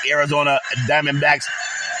on the Arizona Diamondbacks,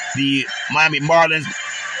 the Miami Marlins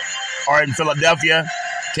are in Philadelphia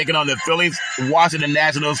taking on the Phillies, Washington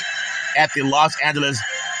Nationals at the Los Angeles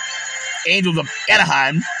Angels of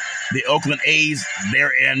Anaheim, the Oakland A's,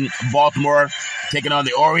 they're in Baltimore taking on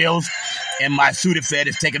the Orioles, and my Sudafed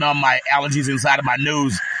is taking on my allergies inside of my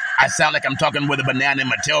nose. I sound like I'm talking with a banana in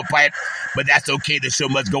my tailpipe, but that's okay. The show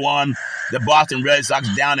must go on. The Boston Red Sox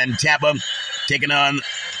down in Tampa taking on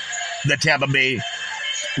the Tampa Bay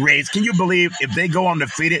Rays. Can you believe if they go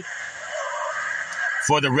undefeated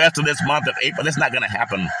for the rest of this month of April? It's not going to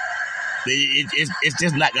happen. It's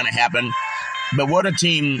just not going to happen. But what a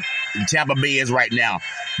team Tampa Bay is right now.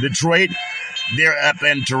 Detroit, they're up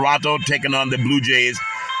in Toronto taking on the Blue Jays.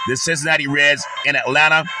 The Cincinnati Reds in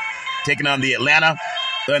Atlanta taking on the Atlanta.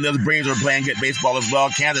 And those Braves are playing good baseball as well.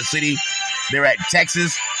 Kansas City, they're at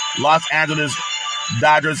Texas. Los Angeles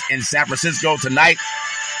Dodgers in San Francisco tonight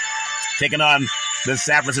taking on the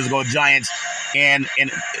San Francisco Giants And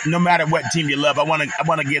no matter what team you love, I want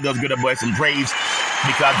to give those good old boys some praise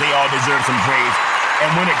because they all deserve some praise.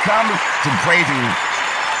 And when it comes to praising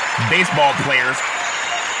baseball players,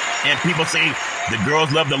 and people say the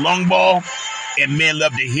girls love the long ball and men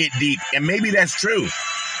love to hit deep, and maybe that's true.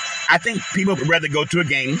 I think people would rather go to a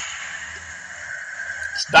game,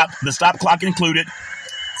 the stop clock included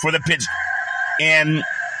for the pitch. And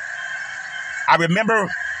I remember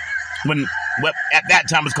when at that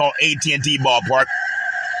time it was called AT&T Ballpark,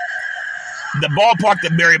 the ballpark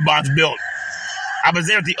that Barry Bonds built. I was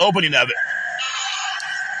there at the opening of it.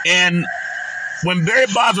 And when Barry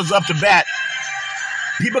Bonds was up to bat,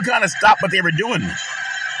 people kind of stopped what they were doing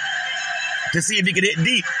to see if he could hit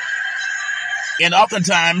deep. And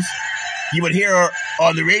oftentimes, you would hear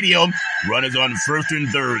on the radio, runners on first and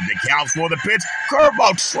third. The count for the pitch.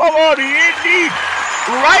 Curveball, swung on the hit deep.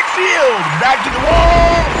 Right field. Back to the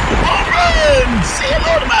wall. Home run. Say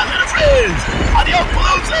hello to my little friends. Adios,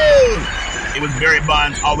 Palooza. It was Barry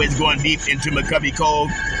Bonds always going deep into McCovey Cove.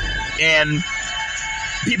 And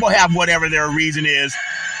people have whatever their reason is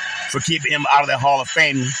for keeping him out of the Hall of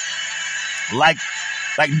Fame. Like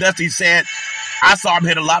Dusty said, I saw him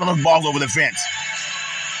hit a lot of those balls over the fence.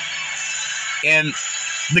 And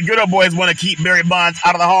the good old boys want to keep Barry Bonds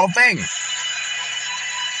out of the Hall of Fame.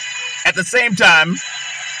 At the same time,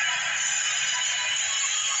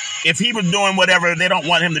 if he was doing whatever they don't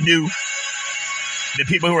want him to do, the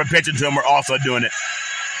people who were pitching to him were also doing it.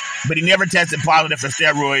 But he never tested positive for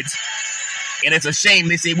steroids. And it's a shame.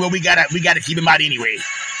 They say, well, we gotta keep him out anyway.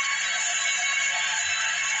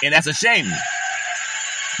 And that's a shame.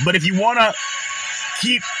 But if you want to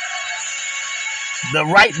keep the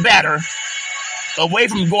right batter away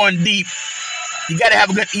from going deep, you got to have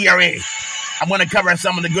a good ERA. I'm going to cover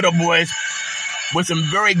some of the good old boys with some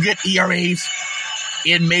very good ERAs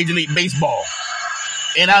in Major League Baseball.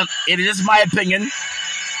 And it is just my opinion,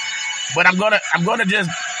 but I'm gonna just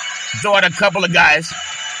throw out a couple of guys,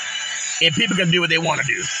 and people can do what they want to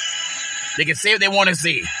do. They can say what they want to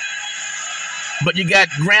say. But you got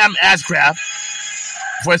Graham Ashcraft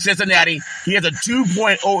for Cincinnati. He has a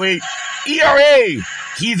 2.08 ERA.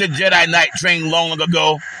 He's a Jedi Knight trained long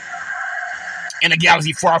ago in a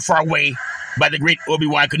galaxy far, far away by the great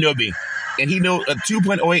Obi-Wan Kenobi. And he knew a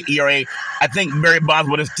 2.08 ERA. I think Barry Bonds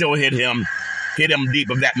would have still hit him deep,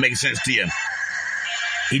 if that makes sense to you.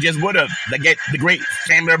 He just would have. The great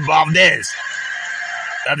Samuel Valdez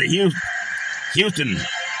of the Houston.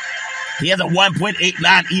 He has a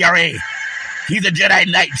 1.89 ERA. He's a Jedi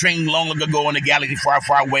Knight trained long ago in a galaxy far,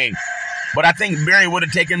 far away. But I think Barry would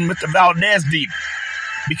have taken Mr. Valdez deep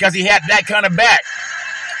because he had that kind of bat.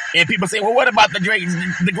 And people say, well, what about the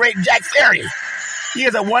great Jack Ferry? He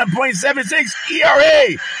has a 1.76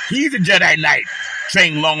 ERA. He's a Jedi Knight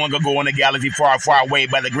trained long ago in a galaxy far, far away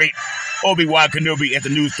by the great Obi-Wan Kenobi as the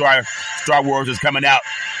new Star Wars is coming out.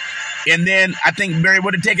 And then I think Barry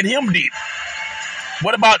would have taken him deep.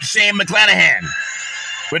 What about Shane McClanahan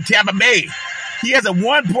with Tampa Bay? He has a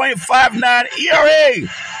 1.59 ERA.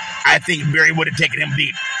 I think Barry would have taken him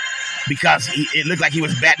deep because it looked like he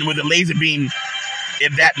was batting with a laser beam,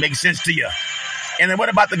 if that makes sense to you. And then what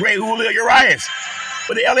about the great Julio Urias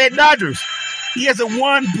for the LA Dodgers? He has a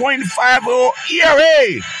 1.50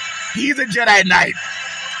 ERA. He's a Jedi Knight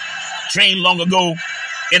trained long ago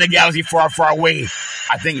in a galaxy far, far away.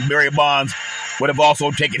 I think Barry Bonds would have also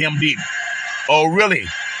taken him deep. Oh, really?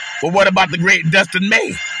 Well, what about the great Dustin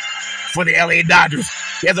May for the LA Dodgers?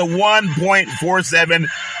 He has a 1.47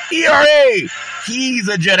 ERA. He's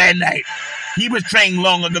a Jedi Knight. He was trained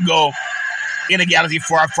long ago in a galaxy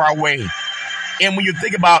far, far away. And when you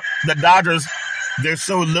think about the Dodgers, they're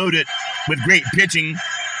so loaded with great pitching.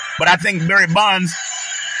 But I think Barry Bonds,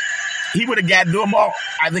 he would have got through them all.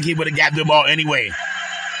 I think he would have got through them all anyway.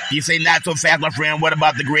 You say not so fast, my friend. What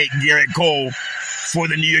about the great Garrett Cole for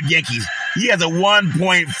the New York Yankees? He has a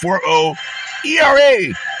 1.40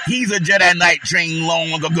 ERA. He's a Jedi Knight trained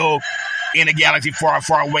long ago in a galaxy far,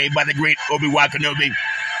 far away by the great Obi-Wan Kenobi.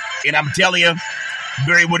 And I'm telling you,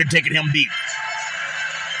 Barry would have taken him deep.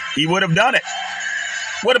 He would have done it.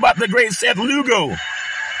 What about the great Seth Lugo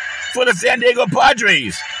for the San Diego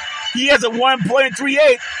Padres? He has a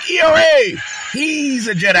 1.38 ERA. He's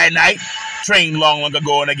a Jedi Knight trained long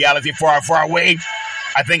ago in a galaxy far, far away.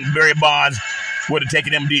 I think Barry Bonds would have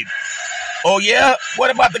taken him deep. Oh, yeah? What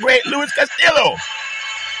about the great Luis Castillo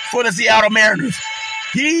for the Seattle Mariners?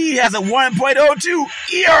 He has a 1.02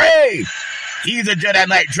 ERA. He's a Jedi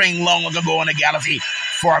Knight trained long ago in a galaxy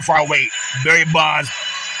far, far away. Barry Bonds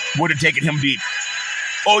would have taken him deep.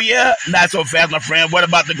 Oh, yeah? Not so fast, my friend. What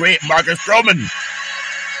about the great Marcus Stroman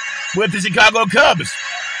with the Chicago Cubs?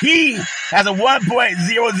 He has a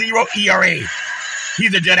 1.00 ERA.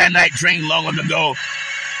 He's a Jedi Knight trained long ago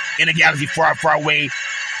in a galaxy far, far away.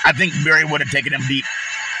 I think Barry would have taken him deep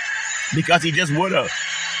because he just would have.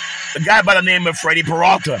 The guy by the name of Freddie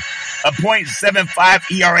Peralta, a .75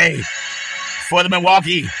 ERA for the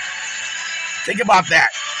Milwaukee. Think about that.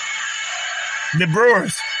 The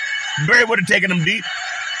Brewers, Barry would have taken him deep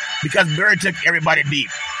because Barry took everybody deep.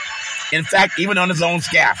 In fact, even on his own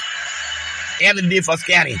staff. Anthony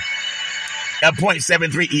DeFuscani, a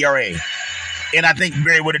 .73 ERA. And I think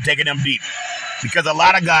Barry would have taken them deep because a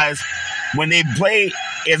lot of guys, when they play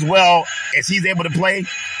as well as he's able to play,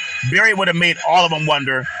 Barry would have made all of them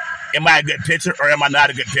wonder, am I a good pitcher or am I not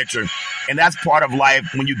a good pitcher? And that's part of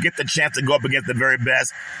life when you get the chance to go up against the very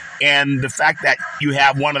best. And the fact that you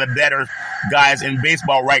have one of the better guys in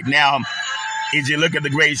baseball right now is you look at the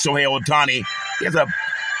great Shohei Ohtani. He has a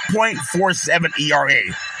 .47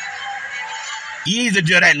 ERA. He's a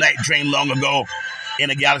Jedi Knight trained long ago in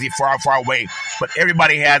a galaxy far, far away. But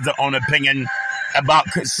everybody has their own opinion about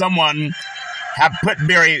could someone have put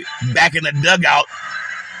Barry back in the dugout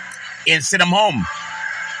and sent him home.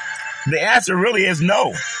 The answer really is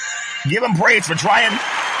no. Give him praise for trying,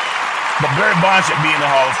 but Barry Bonds should be in the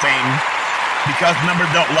Hall of Fame because numbers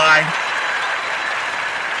don't lie.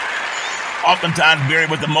 Oftentimes, Barry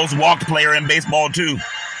was the most walked player in baseball, too.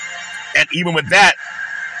 And even with that,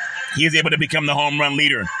 he is able to become the home run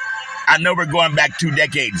leader. I know we're going back 2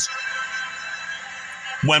 decades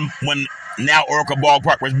when now Oracle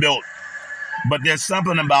Ballpark was built. But there's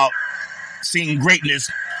something about seeing greatness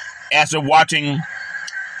after watching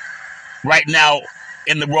right now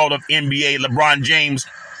in the world of NBA, LeBron James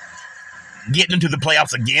getting into the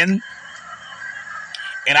playoffs again.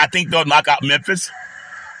 And I think they'll knock out Memphis.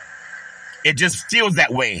 It just feels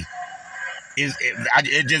that way.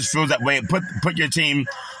 It just feels that way. Put your team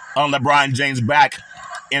on LeBron James' back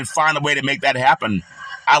and find a way to make that happen.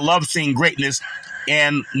 I love seeing greatness.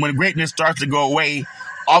 And when greatness starts to go away,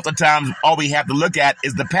 oftentimes all we have to look at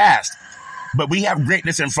is the past. But we have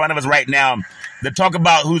greatness in front of us right now. The talk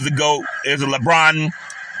about who's the GOAT, is it LeBron,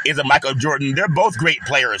 is it Michael Jordan? They're both great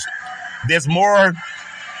players. There's more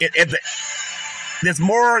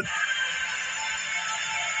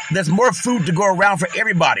food to go around for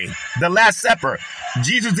everybody. The Last Supper.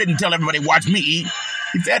 Jesus didn't tell everybody, watch me eat.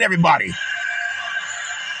 He fed everybody.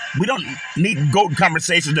 We don't need GOAT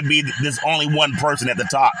conversations to be this only one person at the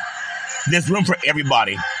top. There's room for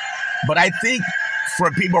everybody. But I think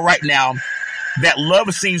for people right now that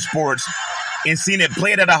love seeing sports and seeing it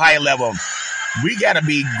played at a high level, we got to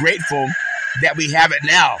be grateful that we have it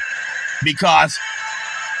now because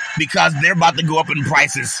they're about to go up in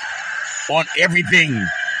prices on everything.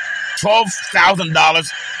 $12,000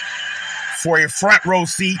 for a front row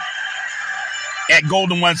seat at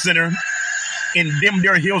Golden One Center in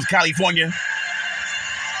Dimdare Hills, California.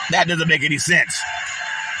 That doesn't make any sense.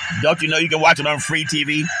 Don't you know you can watch it on free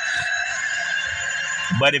TV?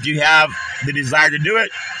 But if you have the desire to do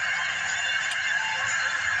it,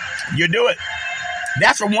 you do it.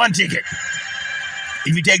 That's for one ticket.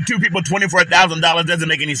 If you take 2 people, $24,000 doesn't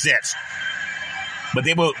make any sense. But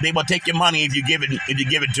they will take your money if you give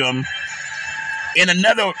it to them. In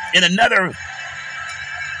another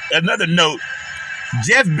note,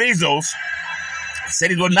 Jeff Bezos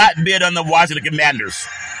said he will not bid on the Washington Commanders.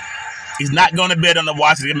 He's not going to bid on the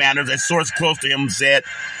Washington Commanders. A source close to him said,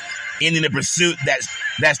 ending a pursuit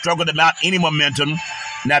that struggled to mount any momentum.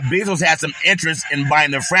 Now, Bezos had some interest in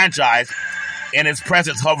buying the franchise, and his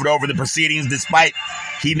presence hovered over the proceedings despite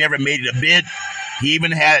he never made it a bid. He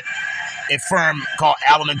even had a firm called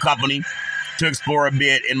Allen & Company to explore a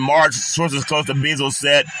bid. In March, sources close to Bezos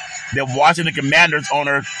said that Washington Commanders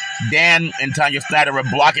owner Dan and Tanya Snyder were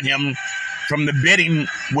blocking him from the bidding,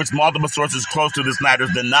 which multiple sources close to the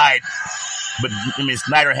Snyders denied. But I mean,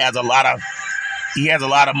 Snyder has a lot of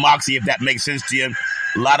moxie, if that makes sense to you.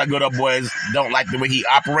 A lot of good old boys don't like the way he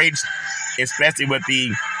operates, especially with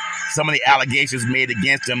some of the allegations made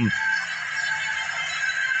against him.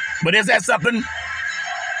 But is that something?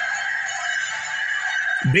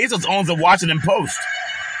 Bezos owns the Washington Post,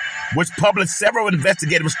 which published several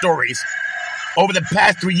investigative stories over the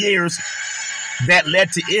past 3 years that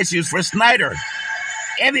led to issues for Snyder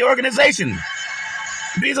and the organization.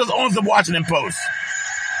 Bezos owns the Washington Post.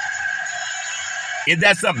 Is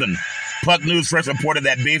that something? Puck News first reported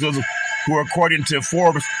that Bezos, who according to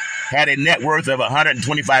Forbes had a net worth of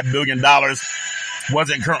 $125 billion,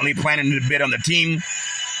 wasn't currently planning to bid on the team.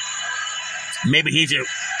 Maybe he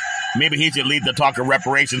should lead the talk of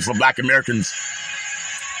reparations for Black Americans.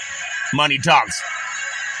 Money talks.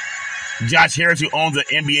 Josh Harris, who owns the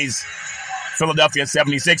NBA's Philadelphia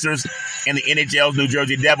 76ers and the NHL's New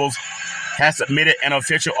Jersey Devils, has submitted an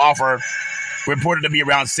official offer reported to be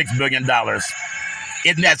around $6 billion.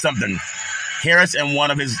 Isn't that something? Harris and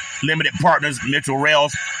one of his limited partners, Mitchell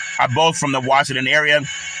Rails, are both from the Washington area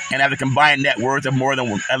and have a combined net worth of more than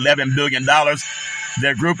 $11 billion.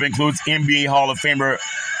 Their group includes NBA Hall of Famer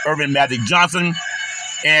Irvin Magic Johnson,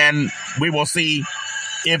 and we will see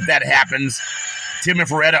if that happens. Timmy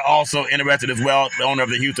Ferretta also interested as well, the owner of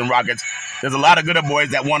the Houston Rockets. There's a lot of good boys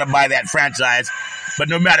that want to buy that franchise, but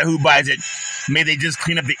no matter who buys it, may they just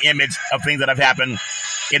clean up the image of things that have happened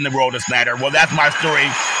in the world of Snyder. Well, that's my story,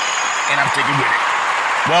 and I'm sticking with it.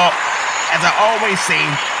 Well, as I always say,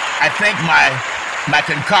 I thank my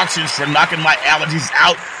concoctions for knocking my allergies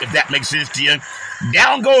out, if that makes sense to you.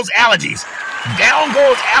 Down goes allergies. Down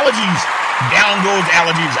goes allergies. Down goes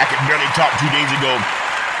allergies. I could barely talk 2 days ago,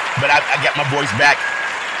 but I got my voice back.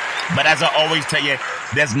 But as I always tell you,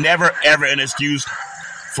 there's never, ever an excuse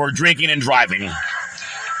for drinking and driving.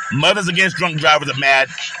 Mothers against drunk drivers are mad,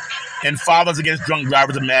 and fathers against drunk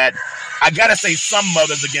drivers are mad. I gotta say, some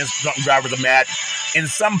mothers against drunk drivers are mad, and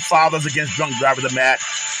some fathers against drunk drivers are mad,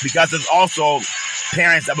 because there's also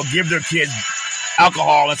parents that will give their kids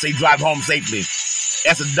alcohol and say drive home safely.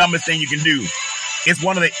 That's the dumbest thing you can do. It's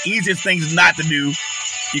one of the easiest things not to do.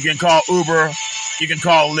 You can call Uber, you can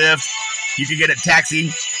call Lyft, you can get a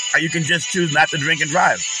taxi, or you can just choose not to drink and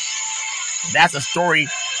drive. That's a story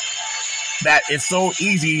that is so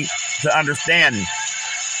easy to understand.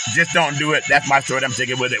 Just don't do it. That's my story. I'm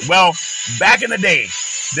sticking with it. Well, back in the day,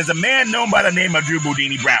 there's a man known by the name of Drew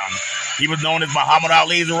Boudini Brown. He was known as Muhammad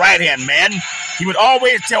Ali's right-hand man. He would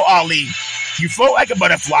always tell Ali, you float like a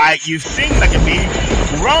butterfly, you sting like a bee,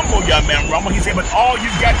 rumble, young man, rumble. He said, but all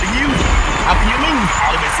you've got to use, how can you lose?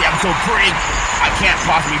 Ali would say, I'm so pretty, I can't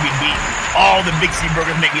possibly be beat. All the Big C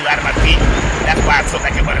burgers make me light on my feet. That's why I float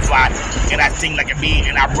like a butterfly, and I sting like a bee,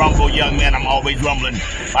 and I rumble, young man, I'm always rumbling.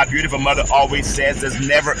 My beautiful mother always says there's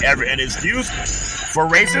never, ever an excuse for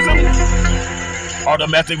racism or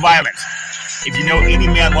domestic violence. If you know any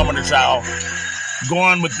man, woman, or child, go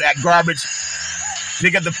on with that garbage,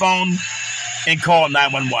 pick up the phone, and call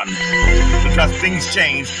 911, because things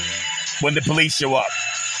change when the police show up.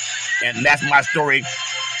 And that's my story,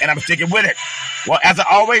 and I'm sticking with it. Well, as I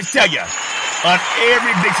always tell you, on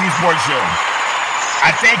every Big C Sports Show,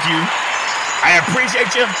 I thank you, I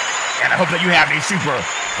appreciate you, and I hope that you have a super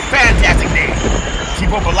fantastic day.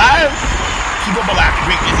 Keep hope alive. Keep hope alive. The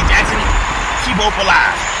great Jesse Jackson. Keep hope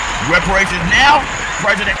alive. Reparations now.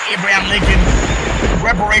 President Abraham Lincoln.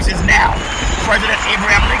 Reparations now. President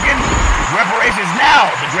Abraham Lincoln. Reparations now.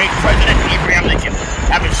 The great President Abraham Lincoln.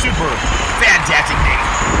 Have a super fantastic day.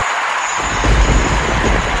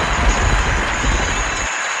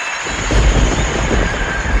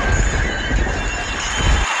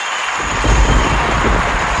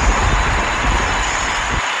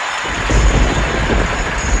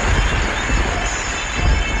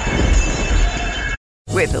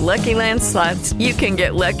 With the Lucky Land Slots, you can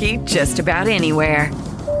get lucky just about anywhere.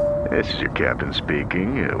 This is your captain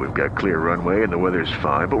speaking. We've got clear runway and the weather's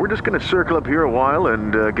fine, but we're just going to circle up here a while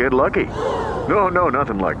and get lucky. No,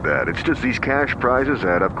 nothing like that. It's just these cash prizes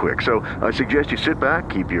add up quick. So I suggest you sit back,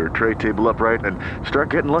 keep your tray table upright, and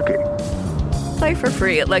start getting lucky. Play for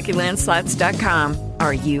free at LuckyLandSlots.com.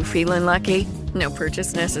 Are you feeling lucky? No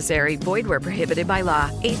purchase necessary. Void where prohibited by law.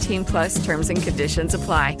 18+ terms and conditions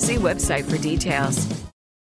apply. See website for details.